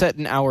 I set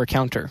an hour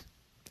counter.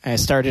 I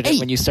started it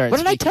when you started What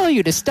did speaking. I tell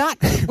you? To stop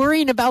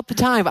worrying about the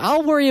time.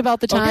 I'll worry about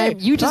the time. Okay,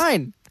 You just...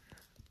 fine.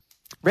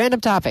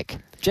 Random topic.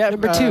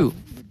 Number 2.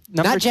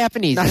 Not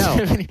Japanese, not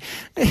no.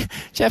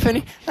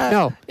 Japanese?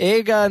 No.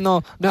 Eiga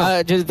no...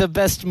 No. Just the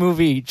best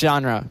movie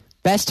genre.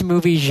 Best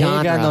movie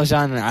genre. Eiga no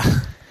genre.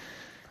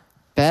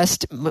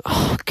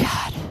 Oh,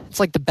 God. It's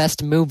like the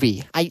best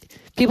movie.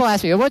 People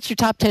ask me, what's your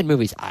top 10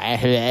 movies?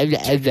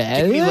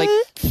 Give me like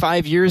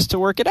 5 years to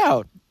work it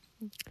out.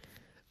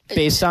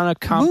 Based on a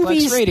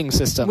complex rating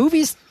system.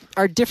 Movies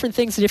are different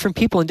things to different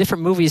people, and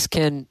different movies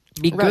can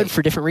be good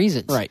for different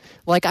reasons. Right.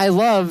 Like, I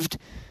loved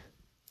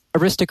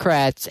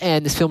Aristocrats,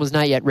 and this film was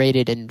not yet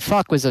rated, and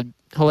Fuck was a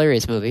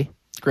hilarious movie.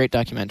 Great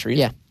documentary.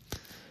 Yeah.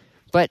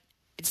 But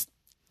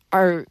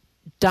are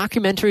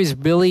documentaries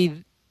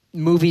really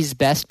movies'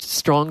 best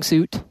strong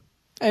suit?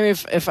 I mean,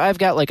 if I've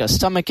got like a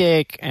stomach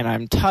ache and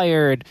I'm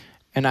tired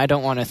and I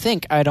don't want to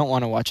think, I don't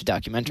want to watch a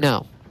documentary.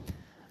 No.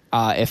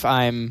 If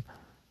I'm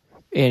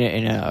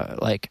in a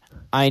like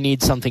I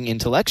need something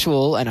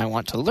intellectual and I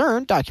want to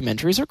learn,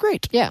 documentaries are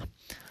great. Yeah.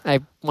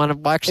 I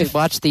want to actually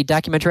watch the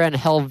documentary on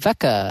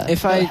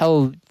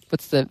Helvetica.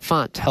 What's the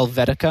font?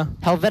 Helvetica?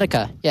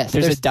 Helvetica, yes.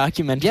 There's a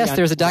documentary. Yes,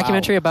 there's a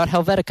documentary about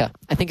Helvetica.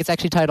 I think it's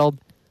actually titled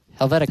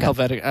Helvetica.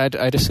 Helvetica,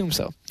 I'd assume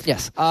so.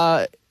 Yes.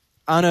 On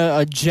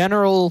a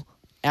general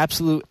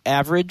absolute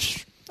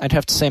average, I'd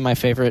have to say my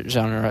favorite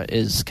genre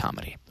is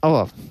comedy.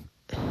 Oh.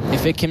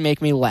 If it can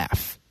make me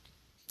laugh.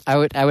 I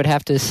would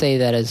have to say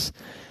that as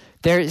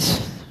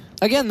there's...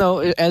 Again, though,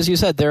 as you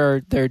said,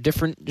 there are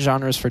different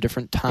genres for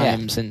different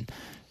times, and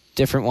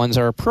different ones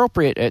are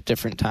appropriate at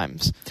different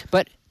times.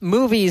 But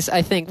movies,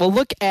 I think,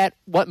 look at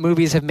what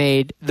movies have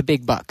made the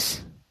big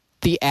bucks.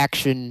 The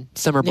action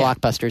summer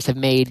blockbusters have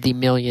made the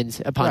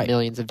millions upon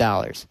millions of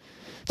dollars.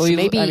 Well, so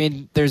maybe, I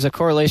mean, there's a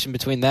correlation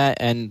between that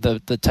and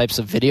the types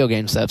of video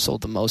games that have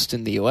sold the most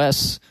in the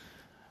U.S.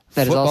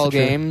 That is also football true.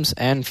 games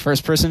and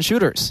first-person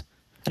shooters.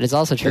 That is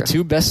also true. The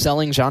 2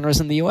 best-selling genres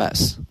in the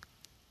U.S.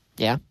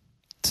 Yeah.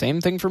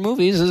 Same thing for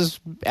movies as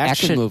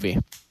action movie.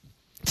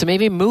 So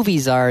maybe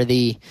movies are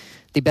the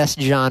best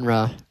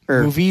genre.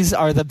 Movies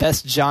are the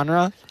best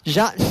genre?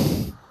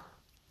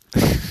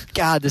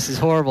 God, this is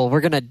horrible.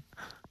 We're going to...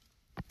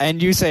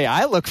 And you say,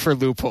 I look for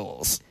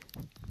loopholes.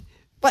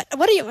 What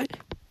do you...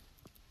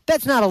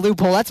 That's not a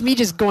loophole. That's me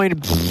just going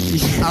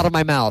out of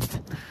my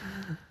mouth.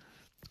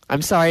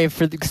 I'm sorry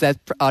because that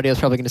audio is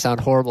probably going to sound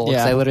horrible.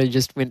 Because I literally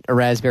just went a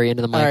raspberry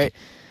into the mic. All right.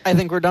 I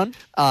think we're done.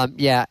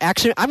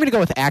 Action. I'm going to go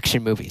with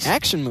action movies.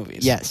 Action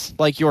movies? Yes.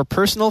 Like your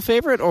personal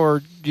favorite,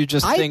 or you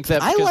just think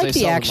that because I like they the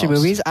sell action the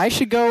most? movies. I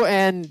should go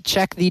and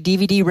check the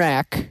DVD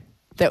rack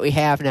that we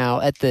have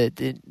now at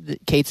the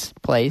Kate's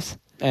place.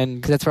 And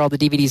because that's where all the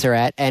DVDs are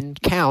at, and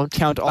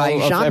count all by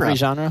of genre. every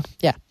genre?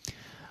 Yeah.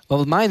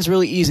 Well, mine's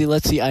really easy.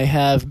 Let's see. I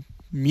have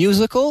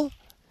musical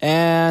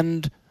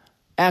and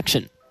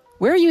action.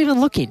 Where are you even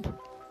looking?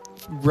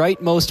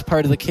 Rightmost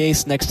part of the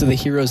case next to the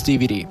Heroes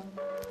DVD.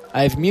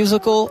 I have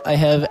musical, I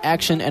have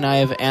action, and I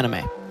have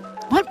anime.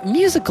 What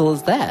musical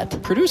is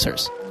that?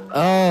 Producers.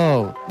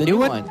 Oh. The new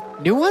one.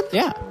 New one?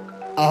 Yeah.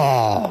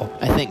 Oh.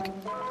 I think.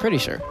 Pretty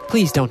sure.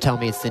 Please don't tell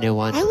me it's the new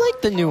one. I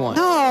like the new one.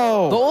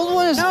 No. The old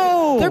one is...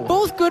 No. They're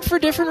both good for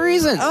different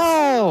reasons.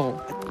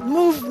 Oh.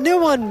 New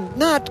one.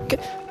 Not...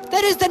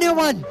 That is the new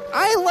one.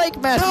 I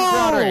like Matthew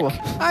Broderick.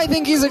 I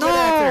think he's a good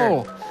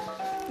actor.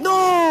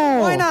 No.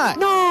 Why not?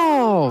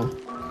 No.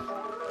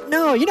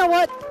 You know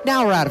what?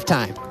 Now we're out of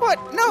time. What?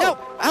 No.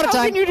 Out of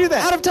time. How can you do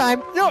that? Out of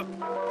time. No.